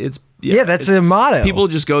 It's Yeah, that's a motto. People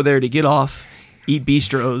just go there to get off, eat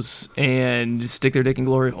bistros, and stick their dick in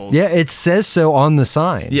glory holes. Yeah, it says so on the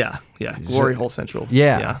sign. Yeah. Glory hole central.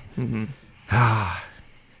 Yeah.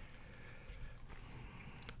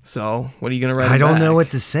 So, what are you gonna write? I don't back? know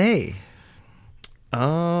what to say.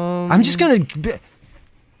 I'm just gonna.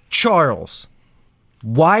 Charles,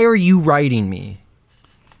 why are you writing me?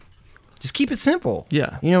 Just keep it simple.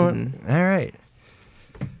 Yeah. You know what? All right.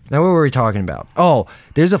 Now, what were we talking about? Oh,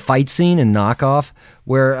 there's a fight scene in Knockoff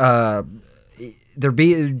where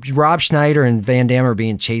Rob Schneider and Van Damme are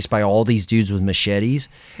being chased by all these dudes with machetes,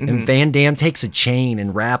 and Van Damme takes a chain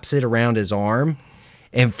and wraps it around his arm,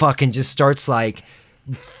 and fucking just starts like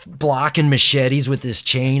blocking machetes with this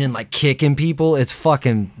chain and like kicking people. It's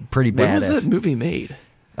fucking pretty When badass. was that movie made?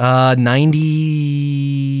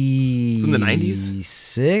 90. It's in the 90s?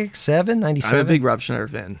 6, 7, 97. I'm a big Rob Schneider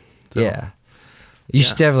fan. So. Yeah. You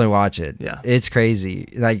should definitely watch it. Yeah. It's crazy.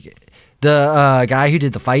 Like, the guy who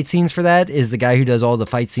did the fight scenes for that is the guy who does all the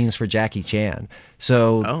fight scenes for Jackie Chan.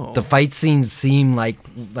 So the fight scenes seem like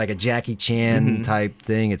a Jackie Chan type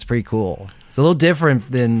thing. It's pretty cool. It's a little different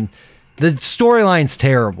than the storyline's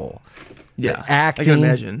terrible. Yeah. The acting, I can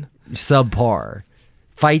imagine. subpar.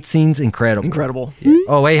 Fight scenes incredible. Incredible.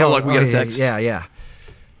 Oh wait, hold look, on. we got a Okay, text. Yeah.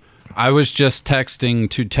 I was just texting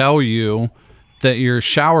to tell you that your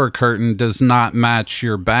shower curtain does not match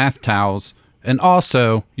your bath towels, and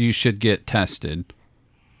also you should get tested.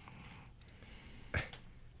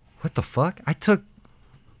 What the fuck? I took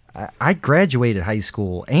I graduated high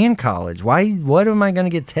school and college. What am I going to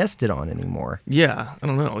get tested on anymore? Yeah, I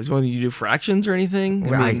don't know. He's wanting you to do fractions or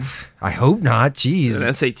anything? I hope not. Jeez.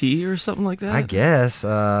 An SAT or something like that? I guess.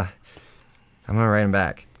 I'm going to write him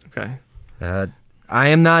back. Okay. I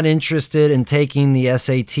am not interested in taking the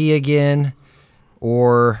SAT again.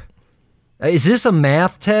 Or is this a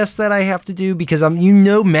math test that I have to do? Because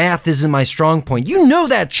math isn't my strong point. You know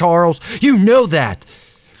that, Charles. You know that.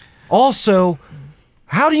 Also,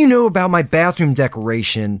 how do you know about my bathroom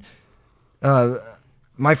decoration?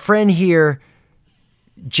 My friend here,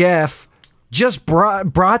 Jeff, just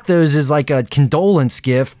brought those as like a condolence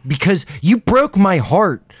gift because you broke my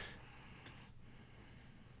heart.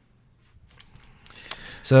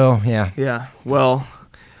 So, yeah. Yeah, well,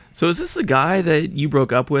 so is this the guy that you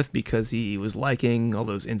broke up with because he was liking all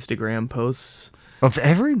those Instagram posts? Of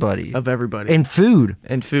everybody. Of everybody. And food.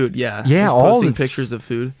 And food, yeah. Yeah, He was all posting the pictures of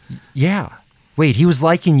food. Yeah. Wait, he was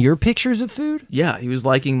liking your pictures of food? Yeah, he was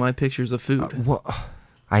liking my pictures of food. What?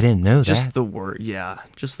 I didn't know Just that. the word, yeah.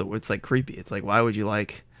 Just the word. It's like creepy. It's like, why would you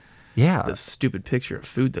like Yeah. this stupid picture of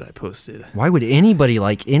food that I posted? Why would anybody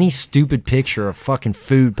like any stupid picture of fucking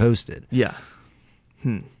food posted? Yeah.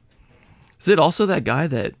 Is it also that guy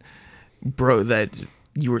that, bro, that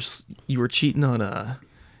you were cheating on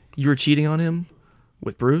him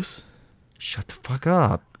with Bruce? Shut the fuck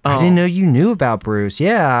up. Oh. I didn't know you knew about Bruce.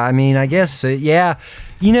 Yeah, I mean, I guess, yeah.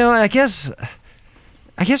 You know, I guess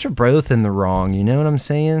we're both in the wrong. You know what I'm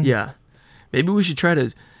saying? Yeah. Maybe we should try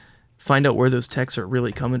to find out where those texts are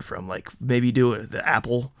really coming from. Like maybe do the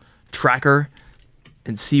Apple tracker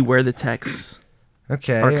and see where the texts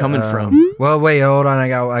Okay. are coming from. Well, wait, hold on.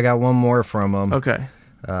 I got one more from him. Okay.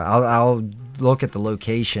 I'll look at the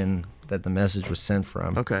location that the message was sent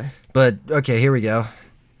from. Okay. But okay, here we go.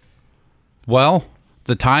 Well,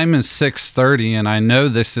 the time is 6:30, and I know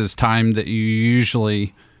this is time that you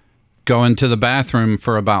usually go into the bathroom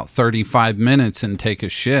for about 35 minutes and take a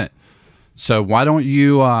shit. So why don't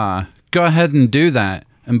you go ahead and do that?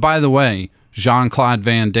 And by the way, Jean-Claude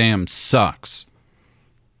Van Damme sucks.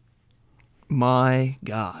 My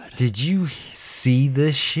God. Did you see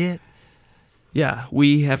this shit? Yeah,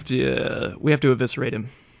 we have to eviscerate him.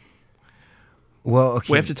 Well,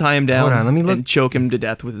 okay. We have to tie him down Hold on, let me look. and choke him to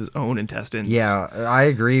death with his own intestines. Yeah, I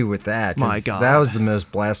agree with that. 'cause My God. That was the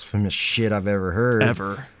most blasphemous shit I've ever heard.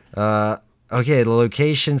 Ever. Okay, the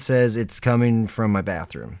location says it's coming from my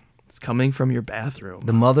bathroom. It's coming from your bathroom.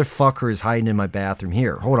 The motherfucker is hiding in my bathroom.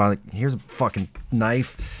 Here, hold on. Here's a fucking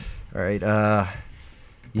knife. All right,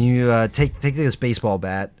 you take this baseball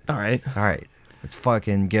bat. All right. All right, let's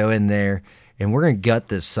fucking go in there, and we're gonna gut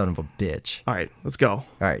this son of a bitch. All right, let's go. All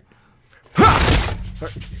right.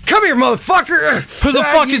 Come here, motherfucker! Who the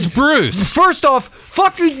fuck is Bruce? First off,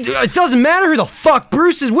 fuck you. It doesn't matter who the fuck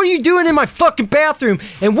Bruce is. What are you doing in my fucking bathroom?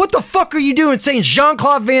 And what the fuck are you doing saying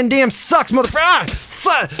Jean-Claude Van Damme sucks, motherfucker?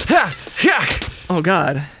 Oh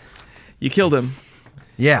God, you killed him.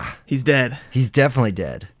 Yeah, He's dead. he's definitely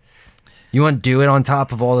dead. You want to do it on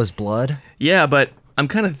top of all this blood? Yeah, but I'm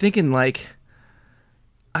kind of thinking like,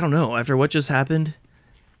 I don't know. After what just happened,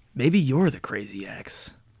 maybe you're the crazy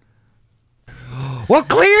ex. Well,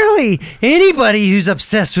 clearly, anybody who's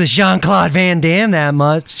obsessed with Jean-Claude Van Damme that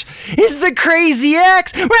much is the crazy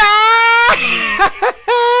ex.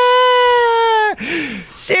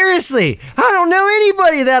 Seriously, I don't know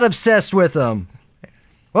anybody that obsessed with him.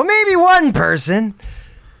 Well, maybe one person,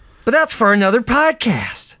 but that's for another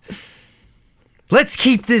podcast. Let's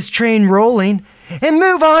keep this train rolling and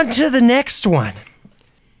move on to the next one.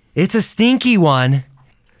 It's a stinky one.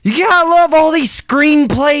 You gotta love all these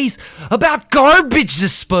screenplays about garbage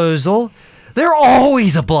disposal. They're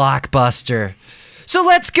always a blockbuster. So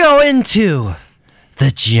let's go into the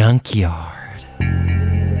junkyard.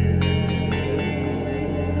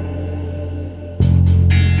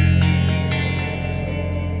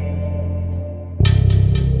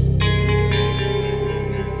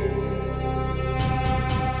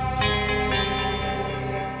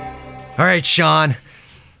 All right, Sean.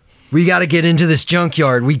 We got to get into this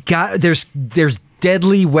junkyard. There's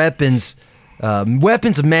deadly weapons,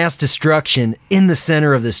 weapons of mass destruction in the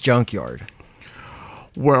center of this junkyard.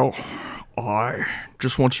 Well, I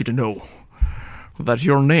just want you to know that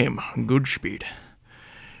your name, Goodspeed,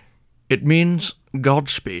 it means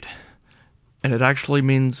Godspeed, and it actually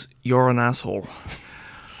means you're an asshole.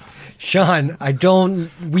 Sean,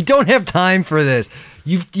 we don't have time for this.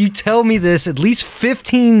 You tell me this at least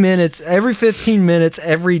 15 minutes, every 15 minutes,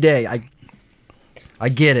 every day. I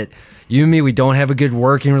get it. You and me, we don't have a good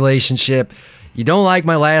working relationship. You don't like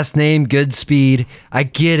my last name, Goodspeed. I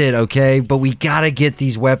get it, okay? But we gotta get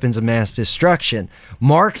these weapons of mass destruction.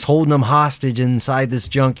 Mark's holding them hostage inside this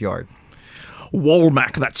junkyard.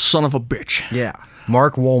 Womack, that son of a bitch. Yeah,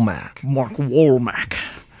 Mark Womack. Mark Womack.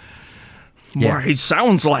 Yeah. Well, he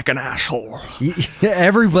sounds like an asshole.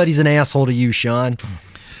 Everybody's an asshole to you, Sean.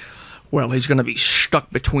 Well, he's gonna be stuck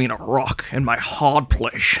between a rock and my hard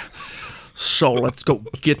place. So let's go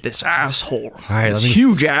get this asshole. right, this let me-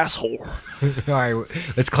 huge asshole. All right,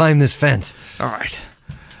 let's climb this fence. All right.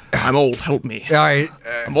 I'm old. Help me. All right,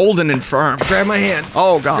 I'm old and infirm. grab my hand.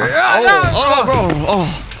 Oh, God.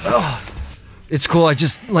 Oh. It's cool. I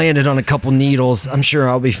just landed on a couple needles. I'm sure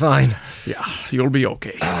I'll be fine. Yeah, you'll be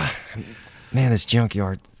okay. Man, this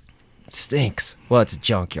junkyard stinks. Well, it's a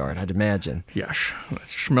junkyard, I'd imagine. Yes, it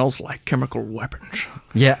smells like chemical weapons.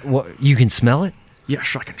 Yeah, well, you can smell it?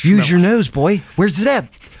 Yes, I can smell Use your it. nose, boy. Where's it at?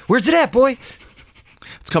 Where's it at, boy?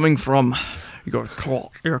 It's coming from your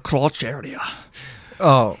crotch area.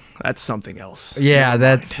 Oh, That's something else. yeah,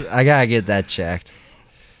 Never mind. I gotta get that checked.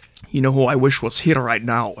 You know who I wish was here right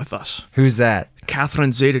now with us? Who's that?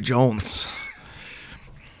 Catherine Zeta-Jones.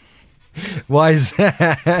 Why is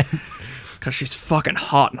that? Because she's fucking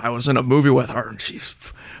hot, and I was in a movie with her, and she's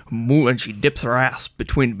moving. She dips her ass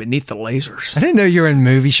beneath the lasers. I didn't know you were in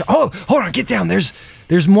movie show. Oh, hold on, get down. There's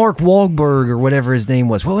Mark Wahlberg or whatever his name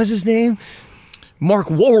was. What was his name? Mark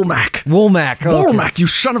Womack. Womack. Oh, okay. Womack, you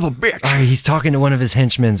son of a bitch. All right, he's talking to one of his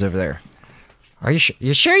henchmen over there. Are you sure?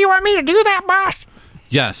 You sure you want me to do that, boss?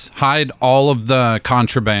 Yes, hide all of the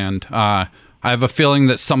contraband. I have a feeling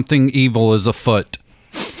that something evil is afoot.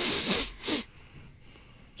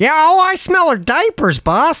 Yeah, all I smell are diapers,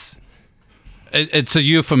 boss. It's a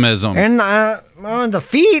euphemism. And on the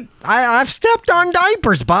feet, I've stepped on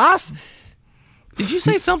diapers, boss. Did you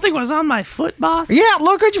say something was on my foot, boss? Yeah,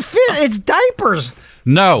 look at your feet. It's diapers.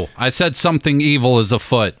 No, I said something evil is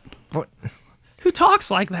afoot. Who talks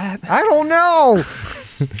like that? I don't know.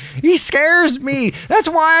 He scares me. That's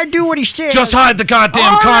why I do what he says. Just hide the goddamn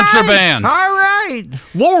All right, contraband. All right.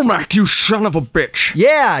 Womack, you son of a bitch.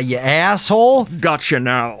 Yeah, you asshole. Gotcha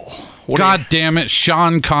now. What do God damn it,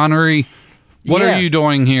 Sean Connery. What Yeah. are you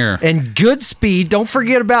doing here? And Goodspeed, don't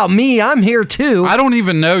forget about me. I'm here too. I don't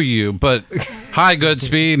even know you, but hi,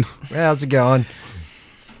 Goodspeed. How's it going?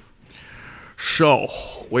 So,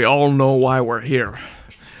 we all know why we're here.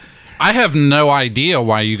 I have no idea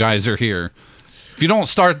why you guys are here. If you don't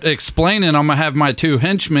start explaining, I'm going to have my two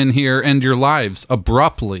henchmen here end your lives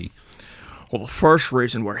abruptly. Well, the first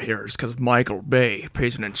reason we're here is because Michael Bay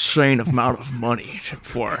pays an insane amount of money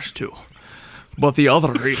for us to. But the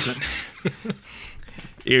other reason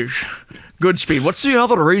is Goodspeed. What's the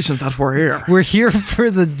other reason that we're here? We're here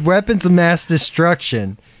for the weapons of mass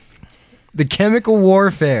destruction. The chemical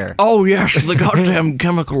warfare. Oh, yes, the goddamn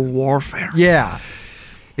chemical warfare. Yeah.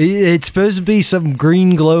 It's supposed to be some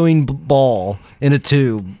green glowing ball in a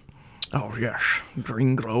tube. Oh, yes,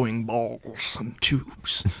 green glowing balls and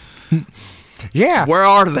tubes. Yeah. Where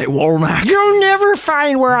are they, Womack? You'll never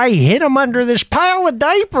find where I hid them under this pile of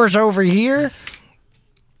diapers over here.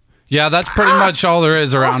 Yeah, that's pretty much all there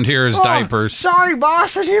is around here is diapers. Sorry,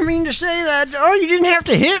 boss. I didn't mean to say that. Oh, you didn't have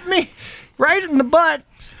to hit me right in the butt.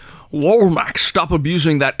 Womack, stop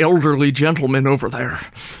abusing that elderly gentleman over there.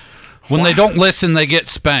 When they don't listen, they get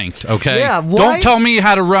spanked, okay? Yeah, why- Don't tell me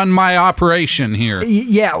how to run my operation here.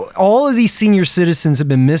 Yeah, all of these senior citizens have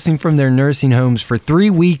been missing from their nursing homes for 3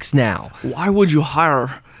 weeks now. Why would you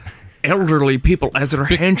hire elderly people as their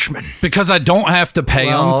henchmen? Because I don't have to pay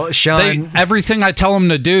Well, them. Sean- Everything I tell them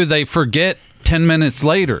to do, they forget 10 minutes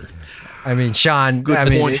later. I mean, Sean, Good I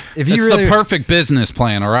mean, point. if you It's really... the perfect business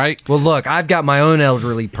plan, all right? Well, look, I've got my own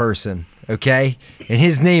elderly person, okay? And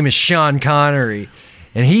his name is Sean Connery.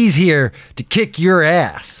 And he's here to kick your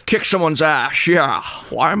ass. Kick someone's ass, yeah.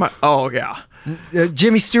 Why am I? Oh, yeah.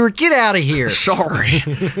 Jimmy Stewart, get out of here. Sorry.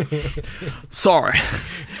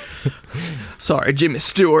 Sorry, Jimmy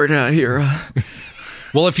Stewart here.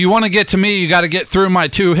 Well, if you want to get to me, you got to get through my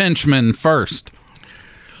two henchmen first.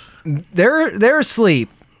 They're asleep.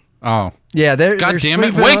 Oh. Yeah, they're God damn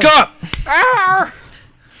it. sleeping Wake on- up! Ah!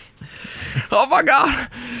 Oh, my God.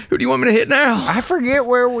 Who do you want me to hit now? I forget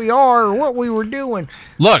where we are or what we were doing.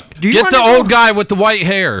 Look, you get wanna the go- old guy with the white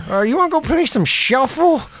hair. You want to go play some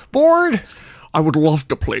shuffleboard? I would love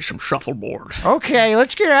to play some shuffleboard. Okay,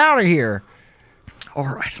 let's get out of here. All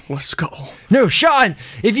right, let's go. No, Sean,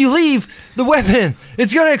 if you leave the weapon,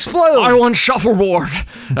 it's going to explode. I want shuffleboard,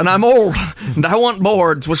 and I'm old, and I want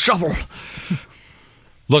boards with shuffle.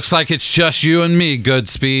 Looks like it's just you and me,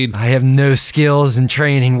 Goodspeed. I have no skills and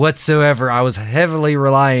training whatsoever. I was heavily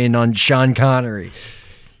relying on Sean Connery.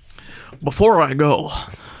 Before I go,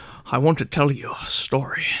 I want to tell you a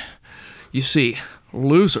story. You see,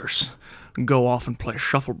 losers go off and play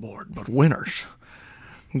shuffleboard, but winners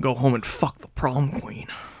go home and fuck the prom queen.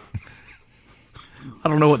 I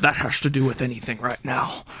don't know what that has to do with anything right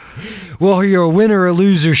now. Well, you're a winner or a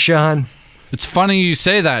loser, Sean. It's funny you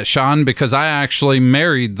say that, Sean, because I actually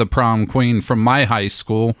married the prom queen from my high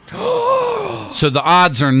school. So the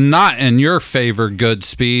odds are not in your favor,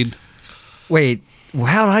 Goodspeed. Wait,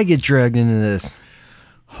 how did I get drugged into this?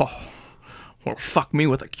 Oh, well, fuck me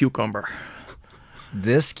with a cucumber.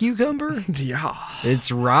 This cucumber? Yeah.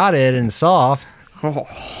 It's rotted and soft. Oh,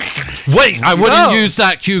 Wait, I wouldn't No. use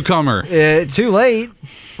that cucumber. Too late.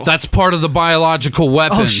 That's part of the biological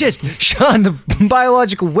weapons. Oh, shit. Sean, the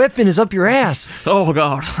biological weapon is up your ass. oh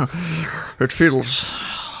God. It feels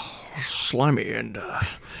slimy and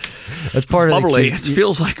That's part of bubbly. the It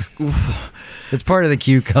feels like, It's part of the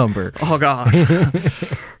cucumber. oh God.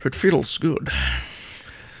 It feels good.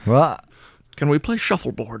 Well, Can we play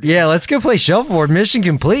shuffleboard? yeah, let's go play shuffleboard. Mission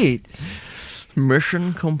complete.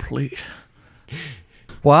 Mission complete.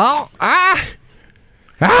 Well, I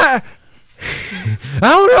don't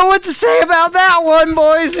know what to say about that one,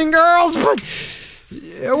 boys and girls, but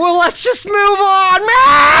well, let's just move on.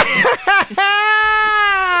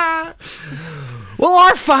 Well,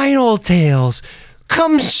 our final tales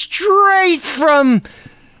come straight from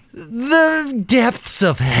the depths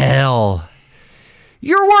of hell.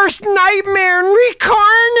 Your worst nightmare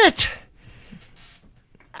incarnate.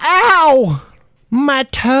 Ow, my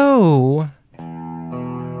toe.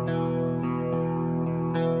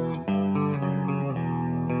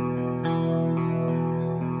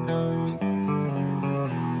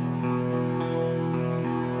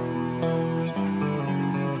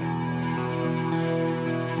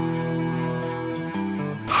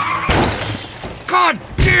 God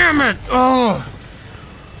damn it! Oh.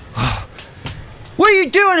 What are you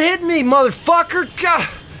doing hitting me, motherfucker? God,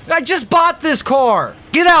 I just bought this car.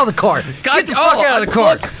 Get out of the car. Get the fuck out of the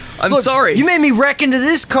car. Look, I'm Look, sorry. You made me wreck into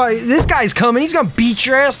this car. This guy's coming. He's gonna beat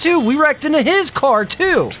your ass too. We wrecked into his car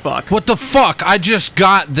too. Fuck. What the fuck? I just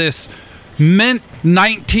got this mint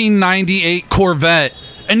 1998 Corvette,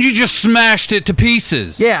 and you just smashed it to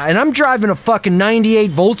pieces. Yeah, and I'm driving a fucking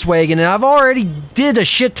 98 Volkswagen, and I've already did a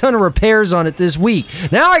shit ton of repairs on it this week.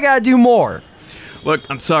 Now I gotta do more. Look,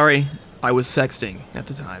 I'm sorry. I was sexting at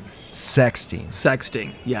the time. Sexting.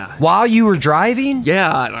 Sexting, yeah. While you were driving?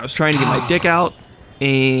 Yeah, and I was trying to get my dick out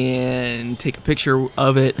and take a picture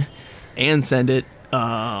of it and send it.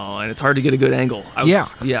 And it's hard to get a good angle. Yeah.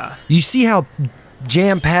 Yeah. You see how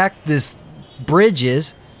jam-packed this bridge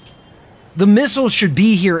is? The missiles should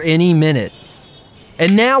be here any minute.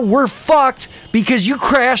 And now we're fucked because you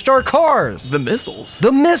crashed our cars. The missiles.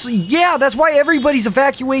 The missile, yeah, that's why everybody's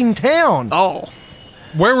evacuating town. Oh.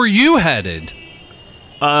 Where were you headed?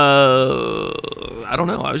 I don't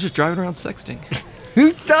know. I was just driving around sexting.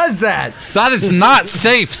 Who does that? That is not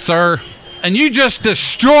safe, sir. And you just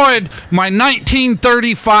destroyed my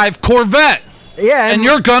 1935 Corvette. Yeah, And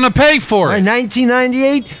you're gonna pay for my it.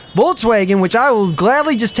 1998 Volkswagen, which I will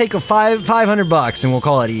gladly just take a $500 and we'll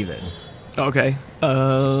call it even. Okay.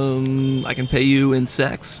 I can pay you in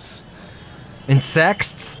sex. In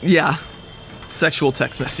sexts? Yeah. Sexual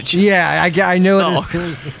text messages. Yeah, I know Oh.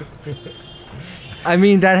 this. I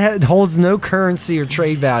mean, that holds no currency or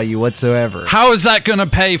trade value whatsoever. How is that gonna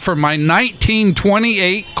pay for my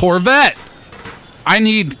 1928 Corvette? I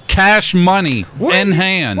need cash money in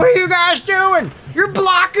hand. What are you guys doing? You're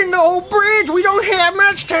blocking the whole bridge. We don't have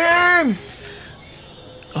much time.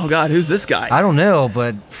 Oh God, who's this guy? I don't know,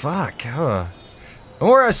 but fuck.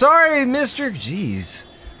 Or sorry, Mister. Jeez,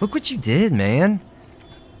 look what you did, man.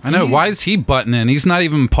 I know. Why is he butting in? He's not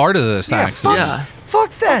even part of this Yeah, accident. Yeah.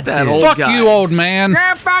 Fuck that, that dude. old Fuck guy. you, old man.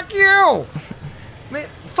 Yeah, fuck you. Man,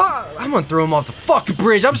 fuck. I'm gonna throw him off the fucking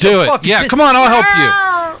bridge. I'm Do so it. fucking Yeah, pissed. come on, I'll help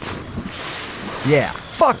you. Yeah,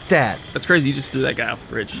 fuck that. That's crazy. You just threw that guy off the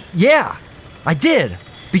bridge. Yeah, I did.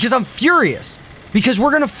 Because I'm furious. Because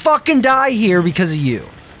we're gonna fucking die here because of you.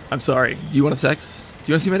 I'm sorry. Do you want to sex? Do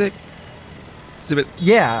you want to see my dick? See my,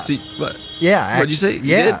 Yeah. see what? Yeah. What'd you say? You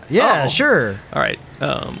Yeah. did? Yeah, Oh. sure. All right.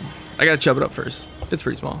 I gotta chub it up first. It's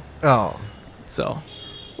pretty small. Oh, So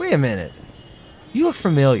wait a minute. You look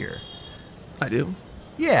familiar. I do.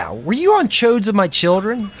 Yeah, were you on Chodes of My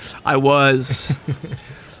Children? I was.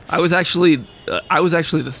 I was actually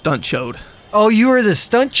the stunt chode. Oh, you were the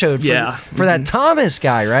stunt chode for, Yeah. for that Thomas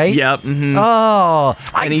guy, right? Yep. Mm-hmm. Oh,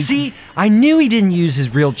 And he- see. I knew he didn't use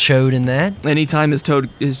his real chode in that. Anytime his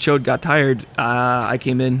chode got tired, I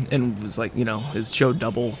came in and was like, his chode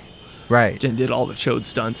double. Right. and did all the chode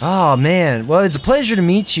stunts. Oh, man. Well, it's a pleasure to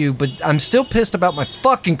meet you, but I'm still pissed about my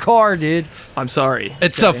fucking car, dude. I'm sorry.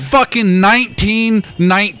 It's a fucking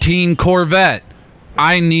 1919 Corvette.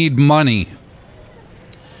 I need money.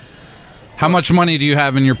 How much money do you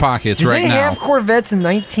have in your pockets Did right they now? have Corvettes in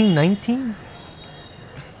 1919?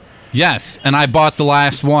 Yes, and I bought the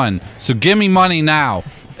last one. So give me money now.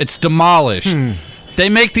 It's demolished. They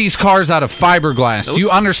make these cars out of fiberglass. Do you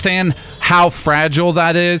understand how fragile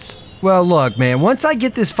that is? Well, look, man, once I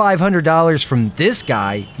get this $500 from this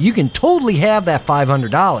guy, you can totally have that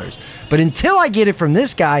 $500. But until I get it from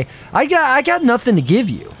this guy, I got nothing to give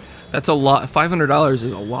you. That's a lot. $500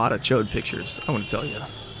 is a lot of chode pictures, I want to tell you.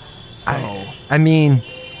 So, I mean,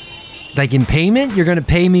 like in payment, you're going to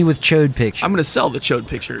pay me with chode pictures. I'm going to sell the chode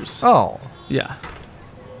pictures. Oh. Yeah.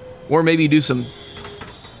 Or maybe do some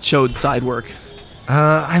chode side work.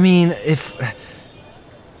 I mean, if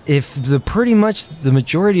pretty much the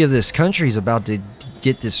majority of this country is about to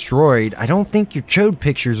get destroyed, I don't think your chode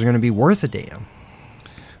pictures are going to be worth a damn.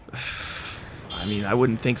 I mean, I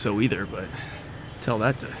wouldn't think so either, but tell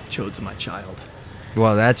that to Chode's my child.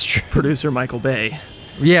 Well, that's true. Producer Michael Bay.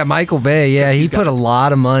 Yeah, Michael Bay. Yeah, he He's got- put a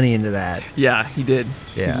lot of money into that. Yeah, he did.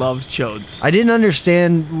 Yeah. He loved Chodes. I didn't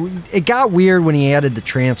understand. It got weird when he added the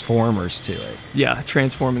Transformers to it. Yeah,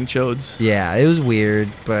 transforming Chodes. Yeah, it was weird,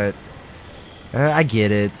 but I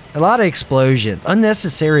get it. A lot of explosions,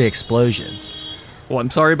 unnecessary explosions. Well,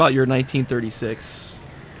 I'm sorry about your 1936.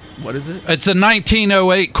 What is it? It's a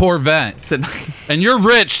 1908 Corvette. It's a, And you're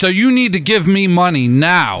rich, so you need to give me money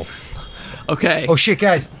now. okay. Oh shit,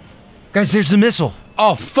 guys! Guys, there's the missile.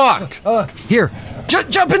 Oh, fuck. Here,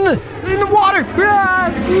 jump in the water.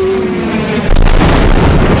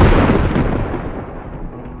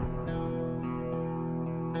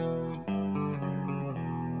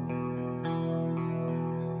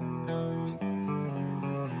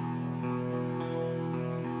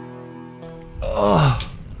 Ah!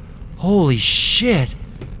 Holy shit!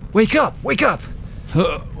 Wake up! Wake up!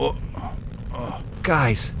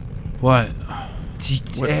 Guys, What?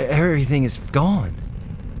 everything is gone.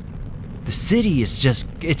 The city is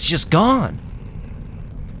just gone.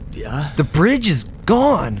 Yeah. The bridge is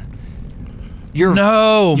gone.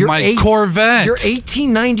 No, my Corvette. Your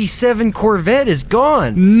 1897 Corvette is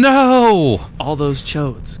gone. No. All those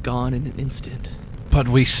Chodes gone in an instant. But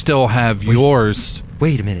we still have yours.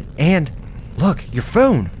 Wait a minute. And look, your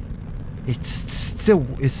phone. It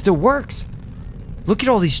still works. Look at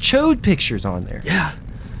all these chode pictures on there. Yeah.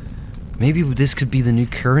 Maybe this could be the new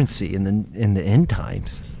currency in the end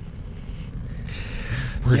times.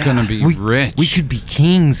 We're gonna be rich. We could be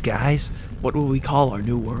kings, guys. What will we call our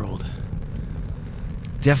new world?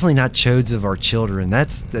 Definitely not chodes of our children.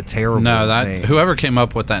 That's the terrible No, that thing. whoever came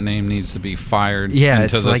up with that name needs to be fired. Yeah,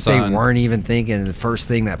 into it's the like sun. they weren't even thinking. The first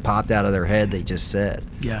thing that popped out of their head, they just said.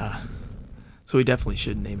 Yeah. So we definitely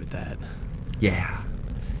should name it that. Yeah.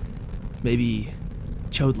 Maybe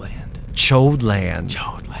Chodeland. Chodeland.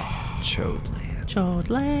 Chodeland. Chodeland.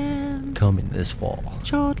 Chodeland. Coming this fall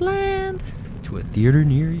Chodeland. to a theater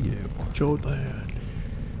near you. Chodeland.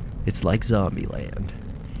 It's like Zombieland.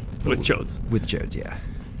 With Chodes. With Chodes, yeah.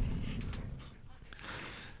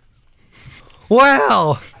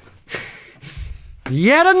 Well,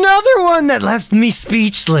 yet another one that left me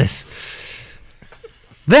speechless.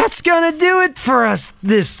 That's gonna do it for us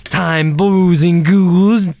this time, boos and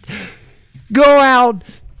ghouls. Go out,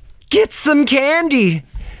 get some candy,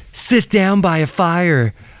 sit down by a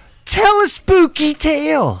fire, tell a spooky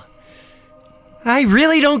tale. I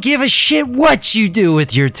really don't give a shit what you do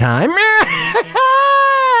with your time.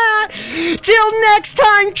 Till next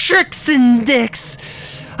time, tricks and dicks.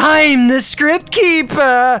 I'm the script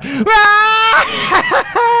keeper.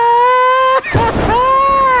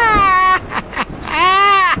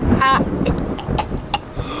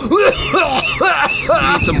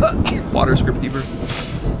 You need some water, Script Keeper?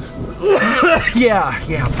 Yeah.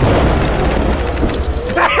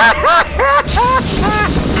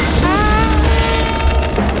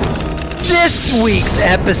 This week's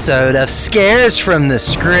episode of Scares from the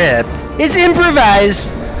Script is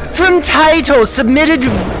improvised from titles submitted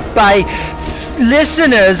by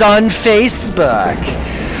listeners on Facebook.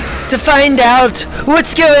 To find out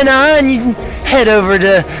what's going on, you can head over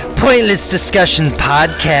to Pointless Discussion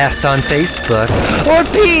Podcast on Facebook or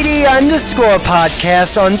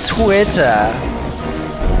PD_podcast on Twitter.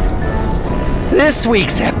 This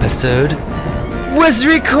week's episode was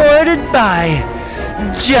recorded by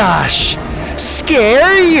Josh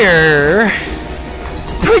Scarier.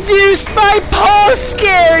 Produced by Paul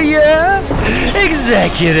Scarier.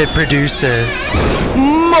 Executive producer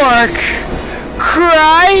Mark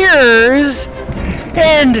Cryers.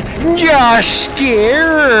 and Josh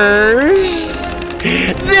Scares.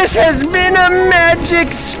 This has been a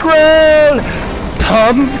Magic Scroll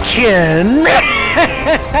Pumpkin.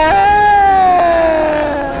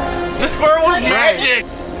 The squirrel was magic.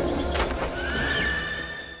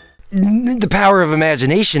 The power of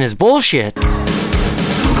imagination is bullshit.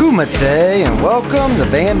 Kumite, and welcome to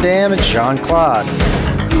Van Damme and Jean-Claude,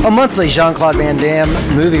 a monthly Jean-Claude Van Damme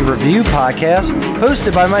movie review podcast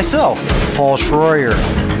hosted by myself, Paul Schroyer.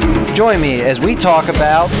 Join me as we talk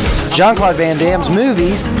about Jean-Claude Van Damme's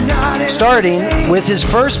movies, starting with his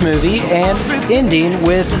first movie and ending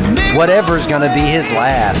with whatever's going to be his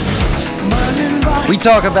last. We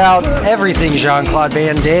talk about everything Jean-Claude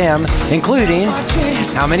Van Damme, including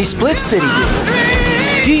how many splits did he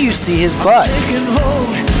do? Do you see his butt?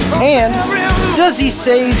 And does he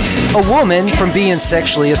save a woman from being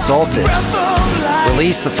sexually assaulted?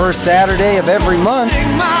 Released the first Saturday of every month.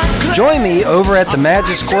 Join me over at the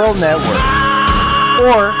Magic Squirrel Network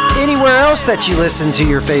or anywhere else that you listen to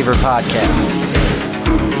your favorite podcast.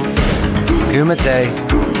 Kumite.